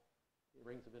all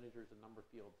rings of integers and number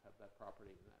fields have that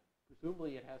property. And that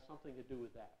presumably it has something to do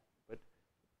with that. But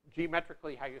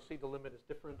geometrically, how you see the limit is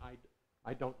different,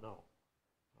 I don't know.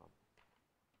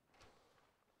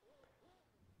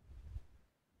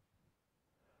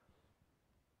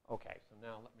 Okay, so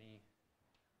now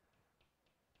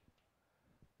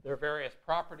there are various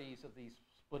properties of these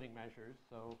splitting measures.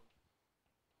 So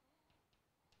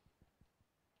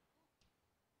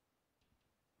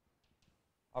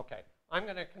okay, I'm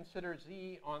going to consider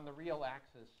z on the real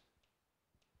axis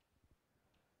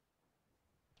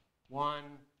 1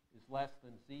 is less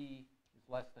than z is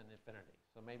less than infinity.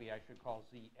 So maybe I should call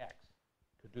zx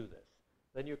to do this.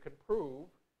 Then you can prove,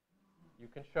 you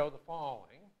can show the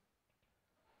following.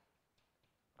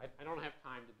 I don't have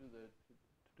time to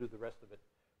do the rest of it.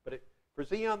 But for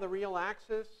z on the real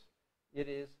axis, it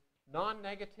is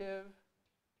non-negative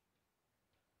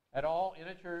at all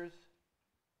integers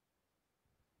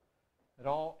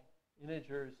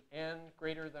n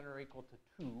greater than or equal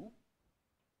to 2.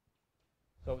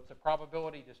 So it's a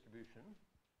probability distribution.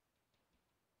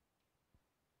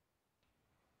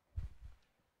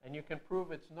 And you can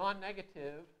prove it's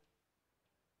non-negative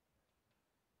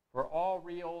for all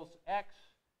reals x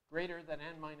greater than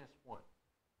n minus 1.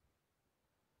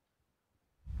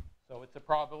 So it's a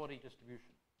probability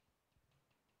distribution.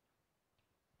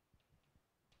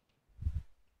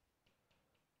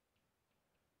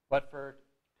 But for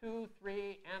 2,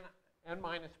 3, n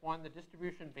minus 1, the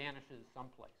distribution vanishes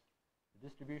someplace. The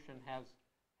distribution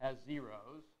has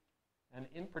zeros. And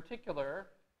in particular,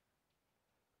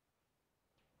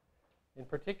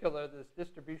 this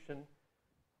distribution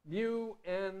mu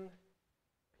n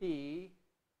p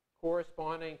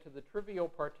corresponding to the trivial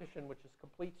partition, which is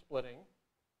complete splitting,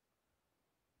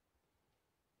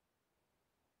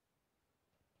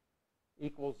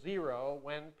 equals 0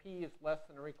 when p is less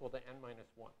than or equal to n minus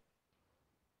 1.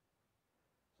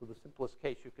 So the simplest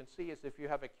case you can see is if you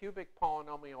have a cubic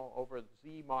polynomial over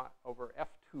over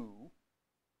f2,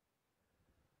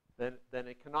 then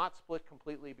it cannot split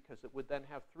completely because it would then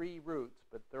have 3 roots,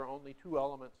 but there are only 2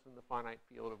 elements in the finite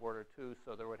field of order 2,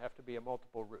 so there would have to be a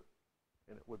multiple root,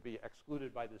 and it would be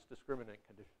excluded by this discriminant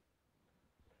condition.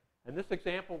 And this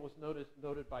example was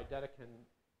noted by Dedekind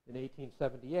in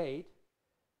 1878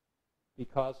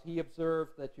 because he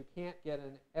observed that you can't get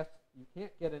an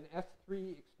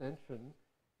S3 extension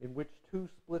in which 2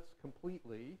 splits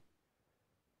completely,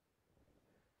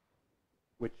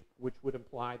 which would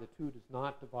imply that 2 does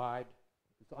not divide,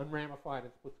 it's unramified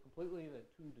and splits completely, and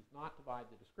that 2 does not divide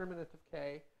the discriminant of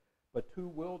k, but 2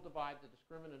 will divide the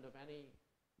discriminant of any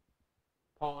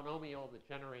polynomial that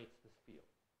generates this field.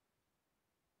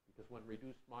 Because when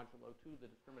reduced modulo 2, the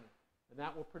discriminant, and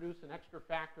that will produce an extra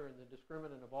factor in the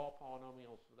discriminant of all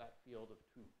polynomials for that field of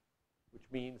 2, which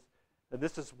means, and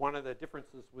this is one of the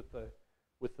differences with the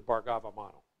Bar-Gava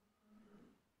model.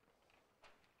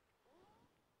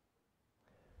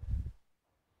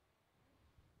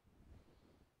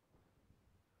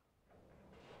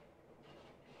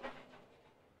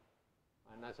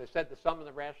 And as I said, the sum of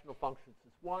the rational functions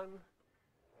is 1.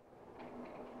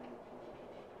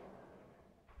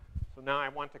 So now I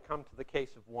want to come to the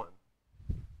case of 1.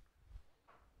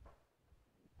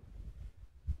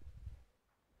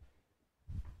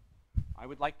 I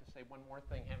would like to say one more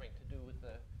thing having to do with the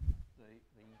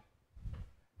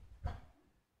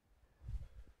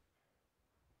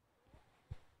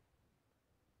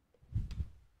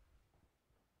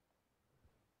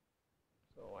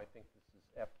so I think this is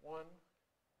F1.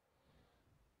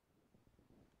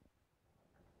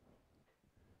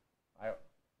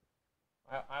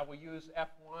 I will use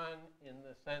F1 in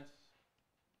the sense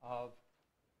of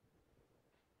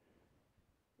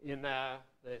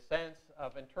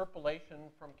interpolation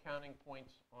from counting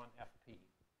points on FP.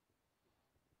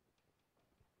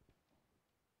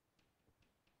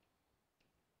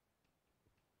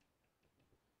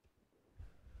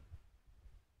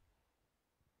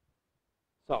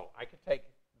 So I could take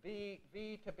V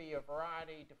to be a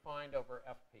variety defined over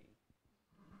FP.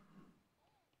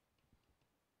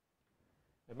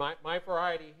 And my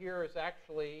variety here is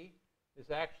actually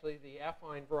the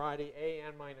affine variety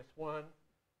AN minus 1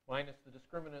 minus the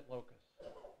discriminant locus.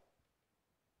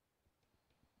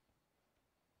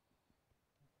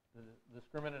 The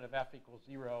discriminant of F equals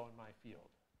 0 in my field.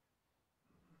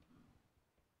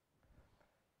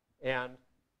 And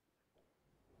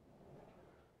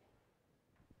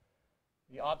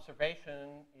the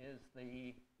observation is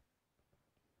the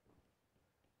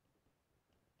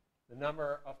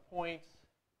number of points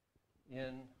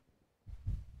in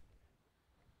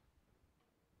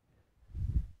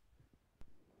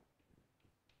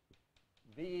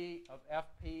V of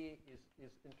Fp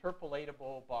is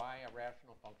interpolatable by a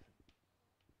rational function.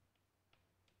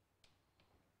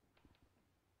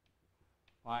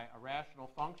 By a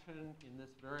rational function in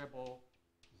this variable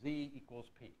z equals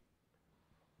p.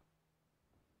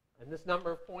 And this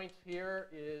number of points here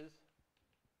is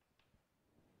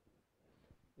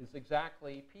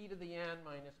exactly p to the n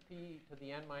minus p to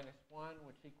the n minus 1,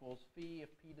 which equals phi of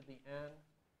p to the n,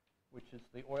 which is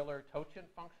the Euler-Tauchian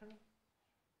function.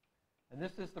 And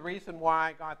this is the reason why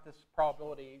I got this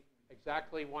probability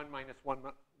exactly 1 minus 1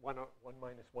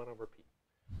 over p.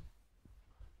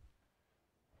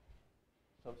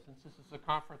 So since this is a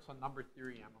conference on number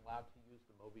theory, I'm allowed to use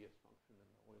the Mobius function and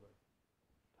the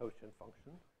Euler-Tauchian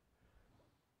function.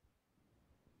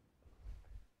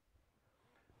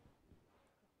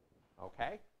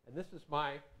 Okay, and this is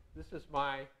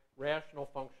my rational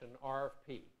function R of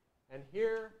p. And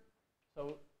here,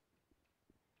 so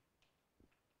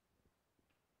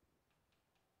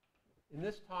in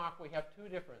this talk we have two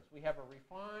differences. We have a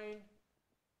refined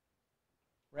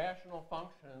rational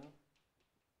function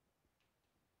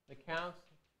that counts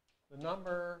the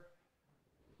number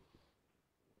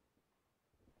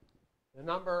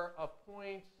of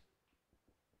points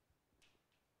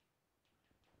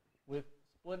with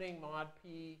splitting mod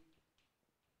p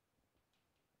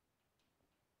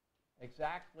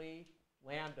exactly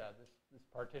lambda, this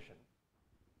partition.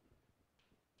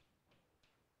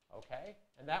 Okay?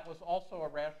 And that was also a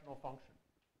rational function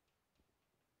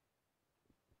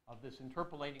of this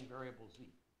interpolating variable z.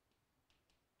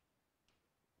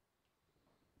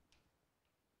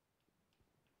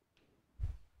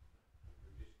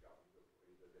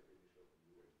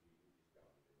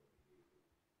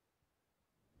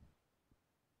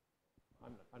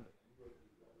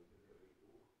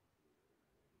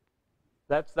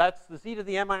 That's the z to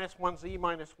the n minus 1, z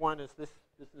minus 1 is this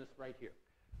right here.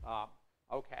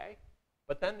 Okay.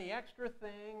 But then the extra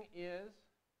thing is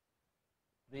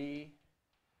the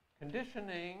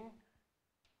conditioning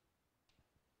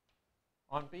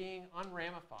on being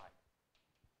unramified.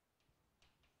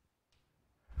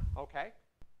 Okay.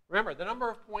 Remember, the number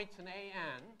of points in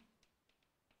AN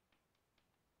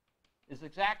is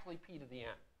exactly p to the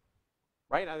n.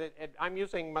 Right? I'm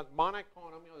using mnemonic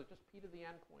polynomial. It's just p to the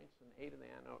n points and a to the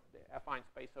n, the affine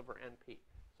space over np.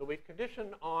 So we've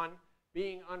conditioned on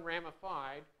being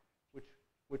unramified,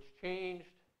 which changed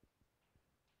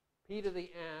p to the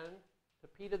n to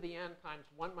p to the n times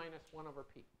 1 minus 1 over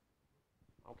p.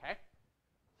 Okay?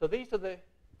 So there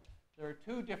are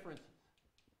two differences.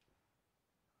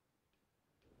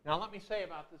 Now let me say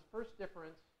about this first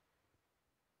difference,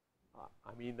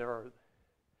 I mean, there are,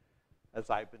 as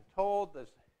I've been told,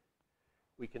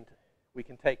 we can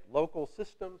take local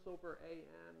systems over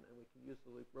AN, and we can use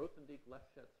the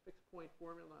Grothendieck-Lefschetz fixed point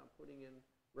formula. I'm putting in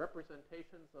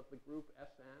representations of the group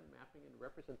Sn, mapping in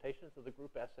representations of the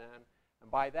group Sn,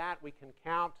 and by that we can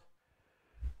count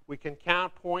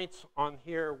points on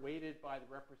here weighted by the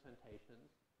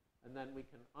representations, and then we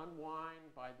can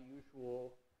unwind by the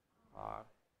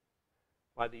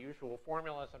usual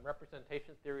formulas and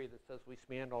representation theory that says we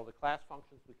span all the class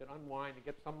functions. We can unwind and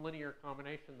get some linear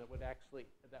combination that would actually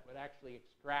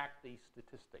extract these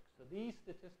statistics. So these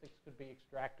statistics could be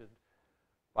extracted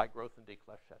by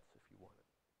Grothendieck-Lefschetz if you wanted.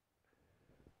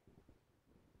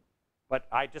 But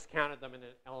I just counted them in an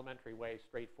elementary way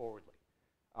straightforwardly.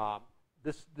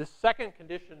 This second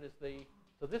condition is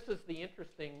so this is the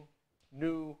interesting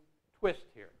new twist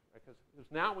here. Because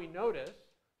now we notice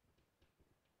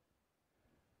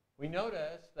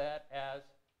that as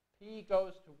p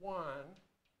goes to 1,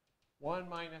 1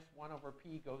 minus 1 over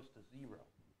p goes to 0.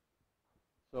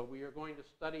 So we are going to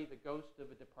study the ghost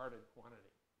of a departed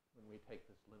quantity when we take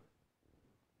this limit.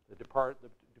 The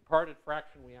departed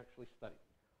fraction we actually studied.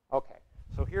 Okay,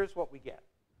 so here's what we get.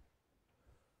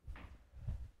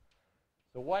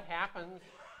 So what happens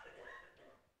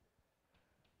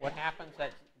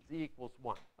at z equals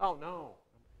 1? Oh, no.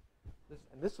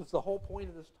 This was the whole point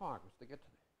of this talk, was to get to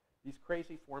these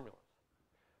crazy formulas.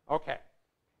 Okay.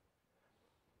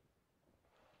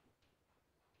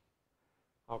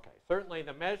 Okay, certainly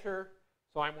the measure,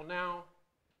 so I will now,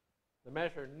 the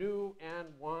measure nu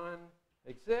n1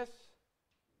 exists,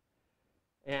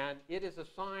 and it is a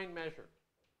sign measure.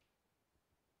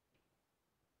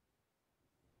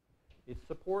 It's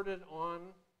supported on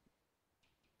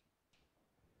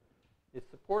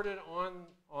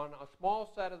a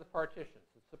small set of the partitions.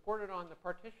 It's supported on the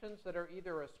partitions that are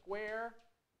either a square,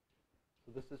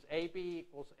 so this is AB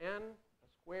equals n, a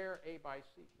square A by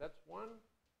C, that's 1,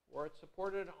 or it's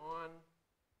supported on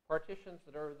partitions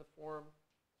that are the form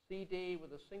CD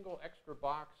with a single extra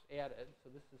box added, so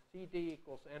this is CD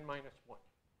equals n minus 1.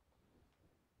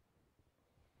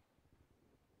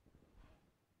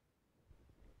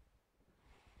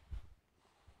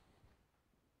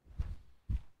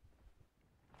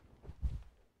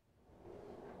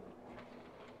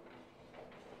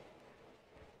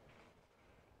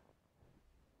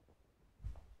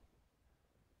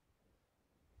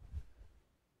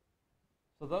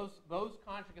 So those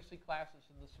conjugacy classes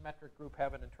in the symmetric group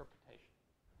have an interpretation.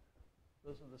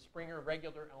 Those are the Springer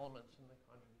regular elements in the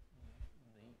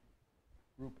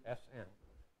group Sn,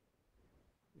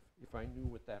 if I knew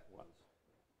what that was.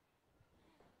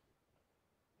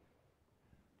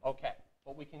 Okay,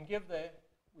 but we can give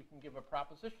a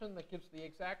proposition that gives the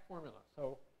exact formula.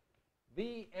 So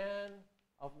Vn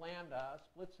of lambda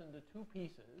splits into two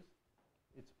pieces.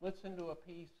 It splits into a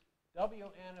piece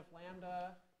Wn of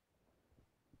lambda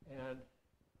and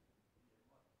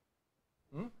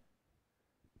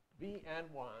Vn1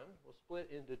 will split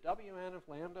into Wn of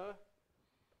lambda.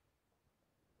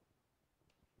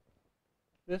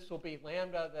 This will be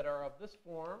lambda that are of this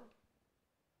form.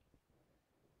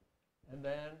 And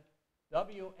then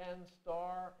Wn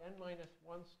star n minus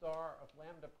 1 star of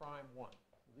lambda prime 1.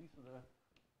 So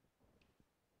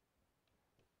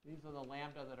these are the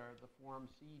lambda that are the form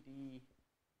CD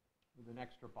with an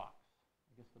extra box.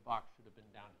 I guess the box should have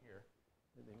been down here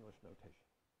in English notation.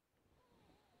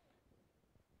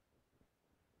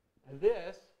 And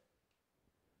this,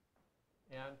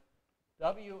 and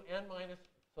Wn minus,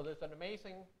 so there's an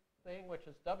amazing thing, which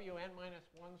is Wn minus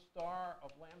 1 star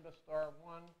of lambda star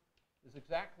 1 is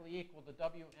exactly equal to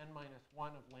Wn minus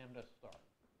 1 of lambda star.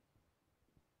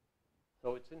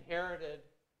 So it's inherited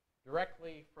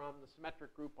directly from the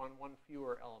symmetric group on one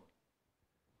fewer element.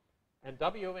 And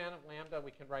Wn of lambda we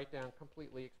can write down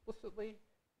completely explicitly.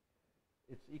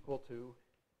 It's equal to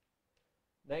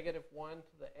negative 1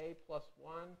 to the a plus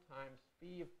 1 times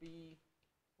phi of b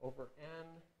over n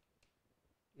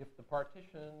if the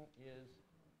partition is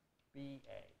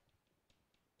BA.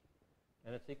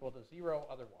 And it's equal to 0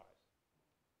 otherwise.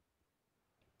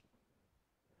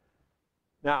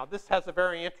 Now, this has a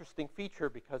very interesting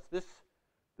feature because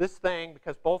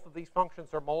because both of these functions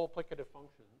are multiplicative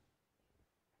functions,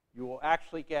 you will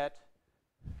actually get,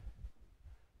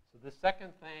 so the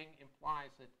second thing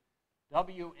implies that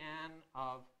Wn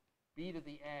of b to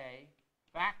the a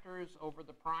factors over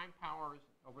the prime powers,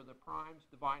 over the primes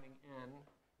dividing n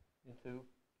into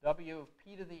w of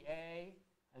p to the a,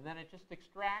 and then it just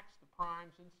extracts the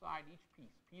primes inside each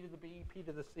piece, p to the b, p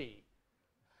to the c.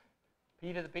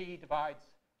 P to the b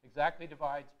exactly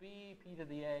divides b, p to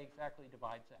the a exactly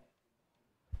divides a.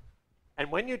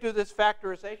 And when you do this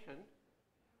factorization,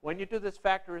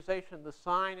 the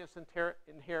sign is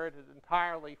inherited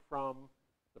entirely from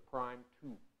the prime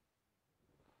 2.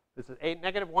 This is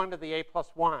negative 1 to the a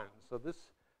plus 1. So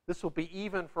this will be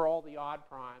even for all the odd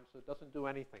primes, so it doesn't do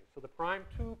anything. So the prime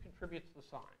 2 contributes the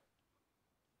sign.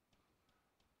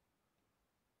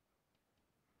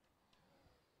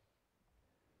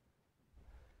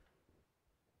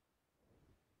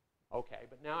 Okay,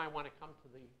 but now I want to come to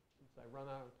since I run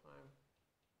out of time,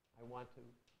 I want to.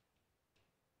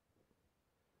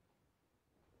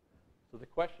 So the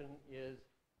question is,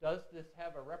 does this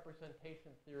have a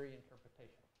representation theory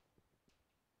interpretation?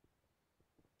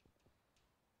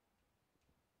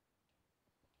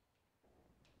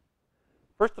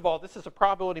 First of all, this is a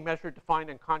probability measure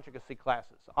defined in conjugacy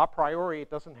classes. A priori,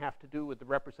 it doesn't have to do with the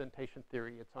representation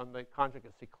theory. It's on the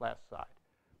conjugacy class side.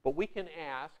 But we can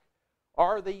ask,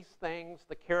 are these things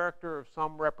the character of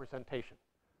some representation?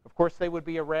 Of course, they would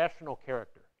be a rational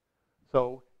character.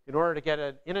 So in order to get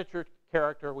an integer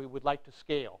character, we would like to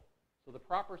scale. So the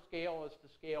proper scale is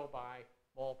to scale by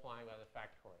multiplying by the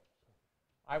factorial.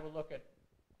 I will look at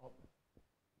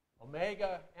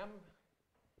omega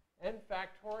n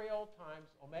factorial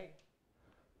times omega.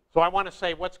 So I want to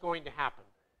say what's going to happen.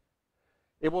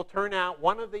 It will turn out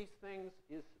one of these things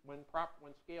is, when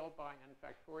scaled by n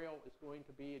factorial, is going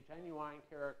to be a genuine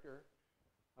character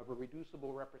of a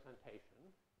reducible representation.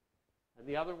 And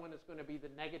the other one is going to be the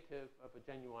negative of a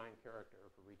genuine character of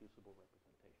a reducible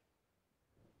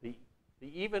representation.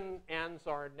 The even ends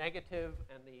are negative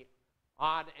and the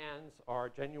odd ends are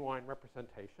genuine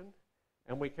representation.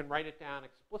 And we can write it down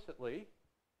explicitly.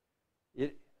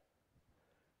 It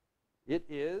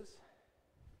is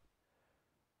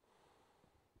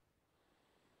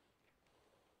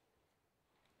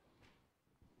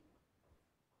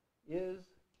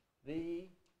the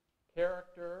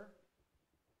character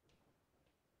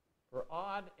for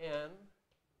odd n.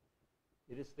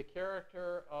 It is the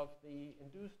character of the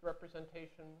induced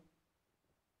representation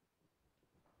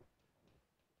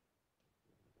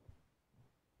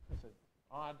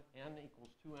odd n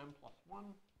equals 2m plus 1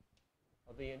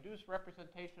 of the induced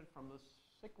representation from the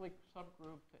cyclic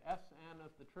subgroup to Sn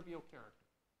of the trivial character.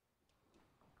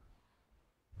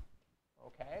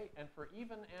 Okay, and for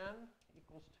even n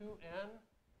equals 2n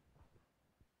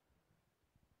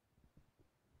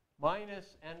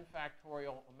minus n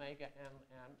factorial omega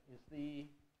mn is the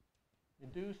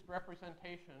induced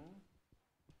representation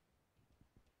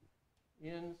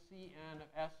in Cn of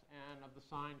Sn of the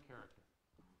sign character.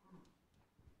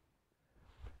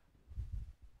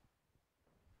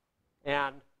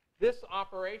 And this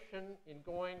operation in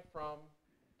going from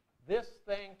this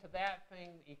thing to that thing,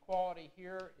 the equality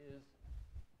here is,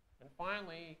 and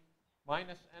finally,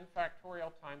 minus n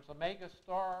factorial times omega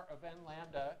star of n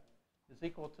lambda is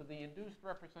equal to the induced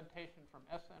representation from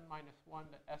Sn minus 1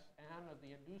 to Sn of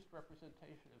the induced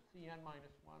representation of Cn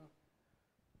minus 1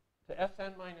 to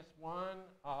Sn minus 1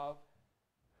 of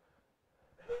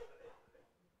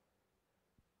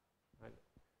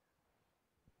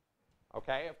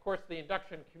okay, of course the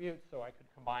induction commutes, so I could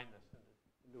combine this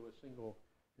into a single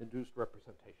induced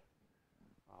representation.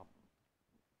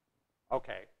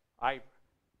 Okay,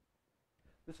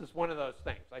 this is one of those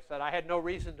things. I said I had no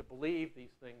reason to believe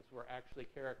these things were actually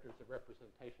characters of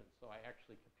representation, so I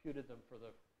actually computed them for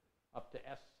the up to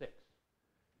S6.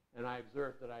 And I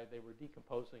observed that they were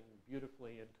decomposing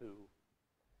beautifully into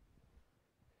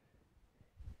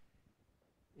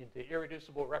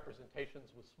irreducible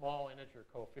representations with small integer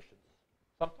coefficients,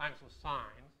 sometimes with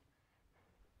signs.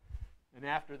 And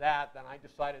after that, then I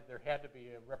decided there had to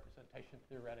be a representation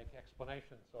theoretic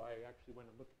explanation, so I actually went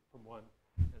and looked for one.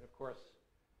 And of course,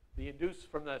 the induced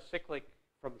from the cyclic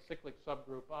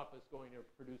subgroup up is going to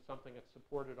produce something that's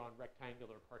supported on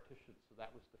rectangular partitions. So that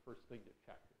was the first thing to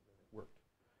check, and then it worked.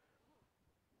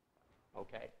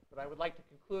 Okay, but I would like to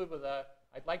conclude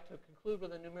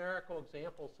with a numerical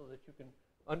example so that you can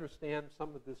understand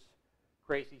some of this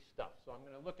crazy stuff. So I'm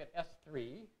going to look at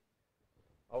S3.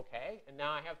 Okay, and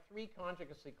now I have three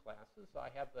conjugacy classes. I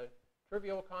have the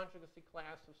trivial conjugacy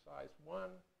class of size 1.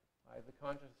 I have the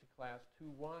conjugacy class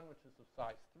 2,1, which is of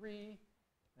size 3.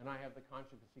 And I have the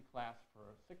conjugacy class for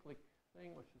a cyclic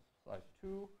thing, which is size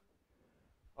 2.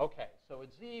 Okay, so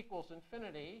at z equals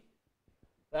infinity,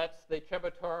 that's the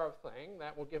Chebytarov thing.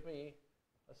 That will give me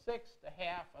a sixth, a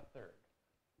half, a third.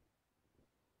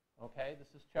 Okay, this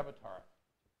is Chebytarov.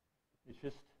 It's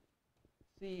just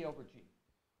C over G.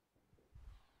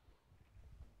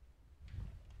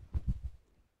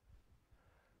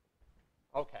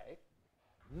 Okay.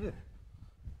 The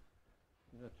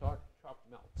chalk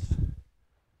melts.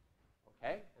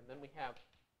 Okay, and then we have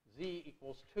z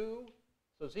equals 2.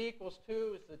 So z equals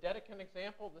 2 is the Dedekind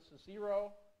example. This is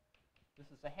 0. This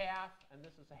is a half, and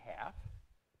this is a half.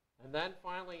 And then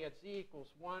finally at z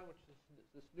equals 1, which is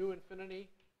this new infinity,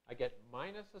 I get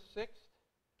minus a sixth,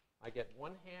 I get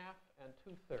 1/2, and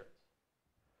 2/3.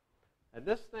 And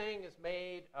this thing is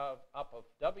made up of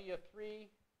W3.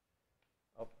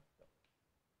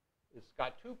 It's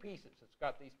got two pieces. It's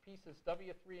got these pieces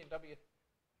W3 and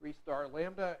W3 star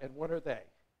lambda, and what are they?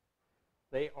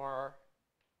 They are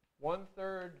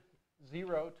 1/3,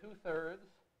 0, 2/3,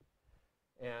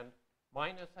 and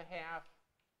minus a half,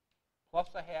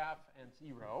 plus a half, and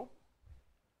 0.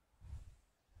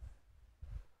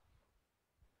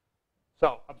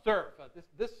 So observe,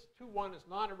 this 2,1 is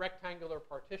not a rectangular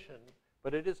partition.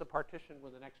 but it is a partition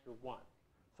with an extra 1.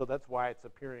 So that's why it's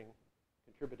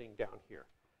contributing down here.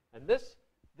 And this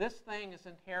thing is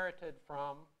inherited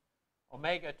from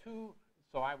omega 2.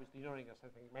 So I was denoting this, I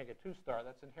think, omega 2 star.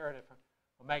 That's inherited from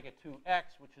omega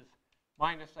 2x, which is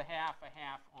minus a half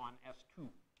on S2.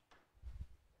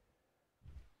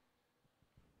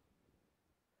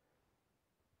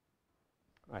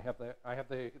 I have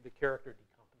the character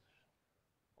decomposition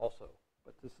also,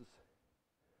 but this is.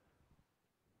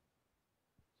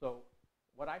 So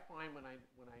what I find when I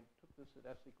took this at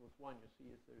S equals 1, you see,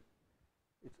 is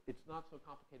it's not so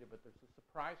complicated, but there's a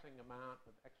surprising amount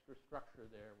of extra structure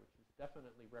there, which is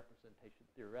definitely representation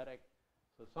theoretic.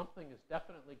 So something is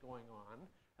definitely going on,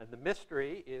 and the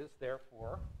mystery is,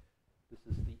 therefore, this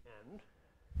is the end.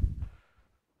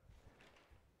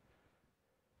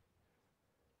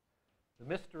 The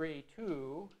mystery,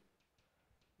 too,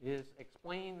 is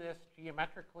explain this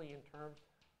geometrically in terms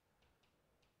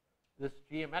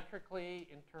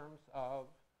of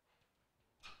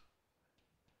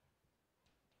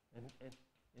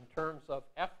in terms of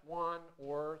F1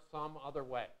 or some other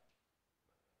way.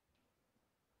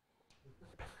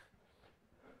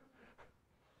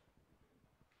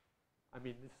 I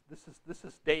mean, this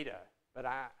is data, but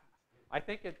I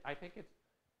think it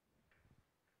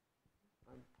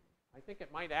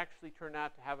might actually turn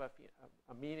out to have a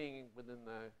meaning within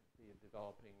the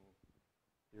developing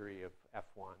theory of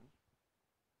F1,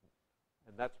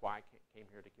 and that's why I came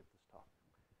here to give this talk.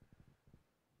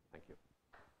 Thank you.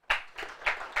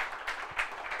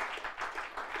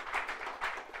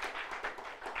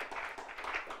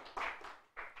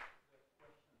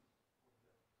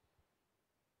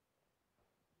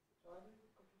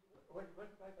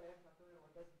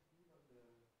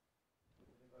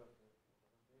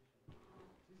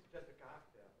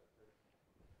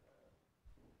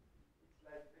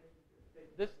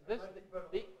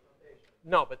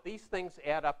 No, but these things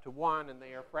add up to 1, and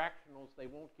they are fractionals. They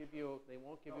won't give you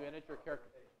integer character.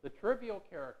 The trivial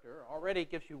character already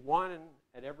gives you 1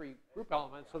 at every group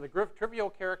element, so the trivial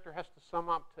character has to sum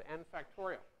up to n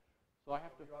factorial. So I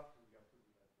have to.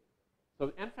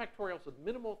 So n factorial is the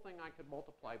minimal thing I could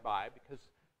multiply by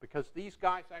because these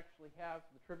guys actually have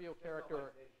the trivial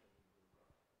character.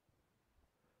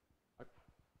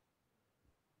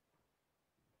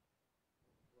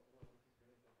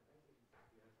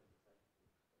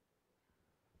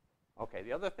 Okay.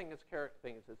 The other thing is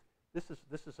this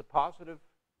is a positive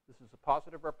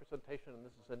representation, and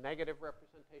this is a negative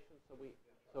representation.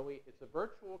 So it's a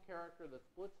virtual character that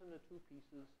splits into 2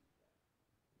 pieces.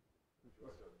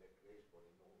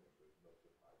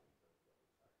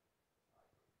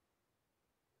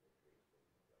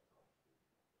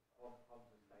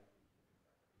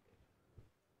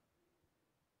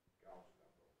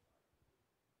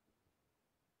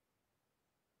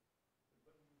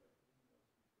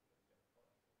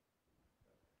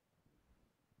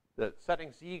 The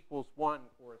setting z equals 1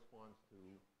 corresponds to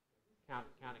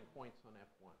counting points on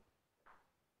F1.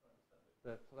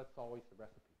 So that's always the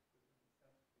recipe.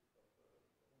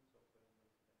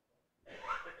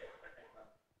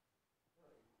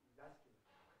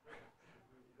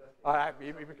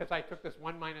 Because I took this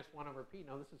 1 minus 1 over p.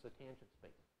 No, this is a tangent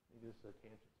space. Maybe this is a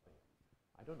tangent space.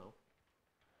 I don't know.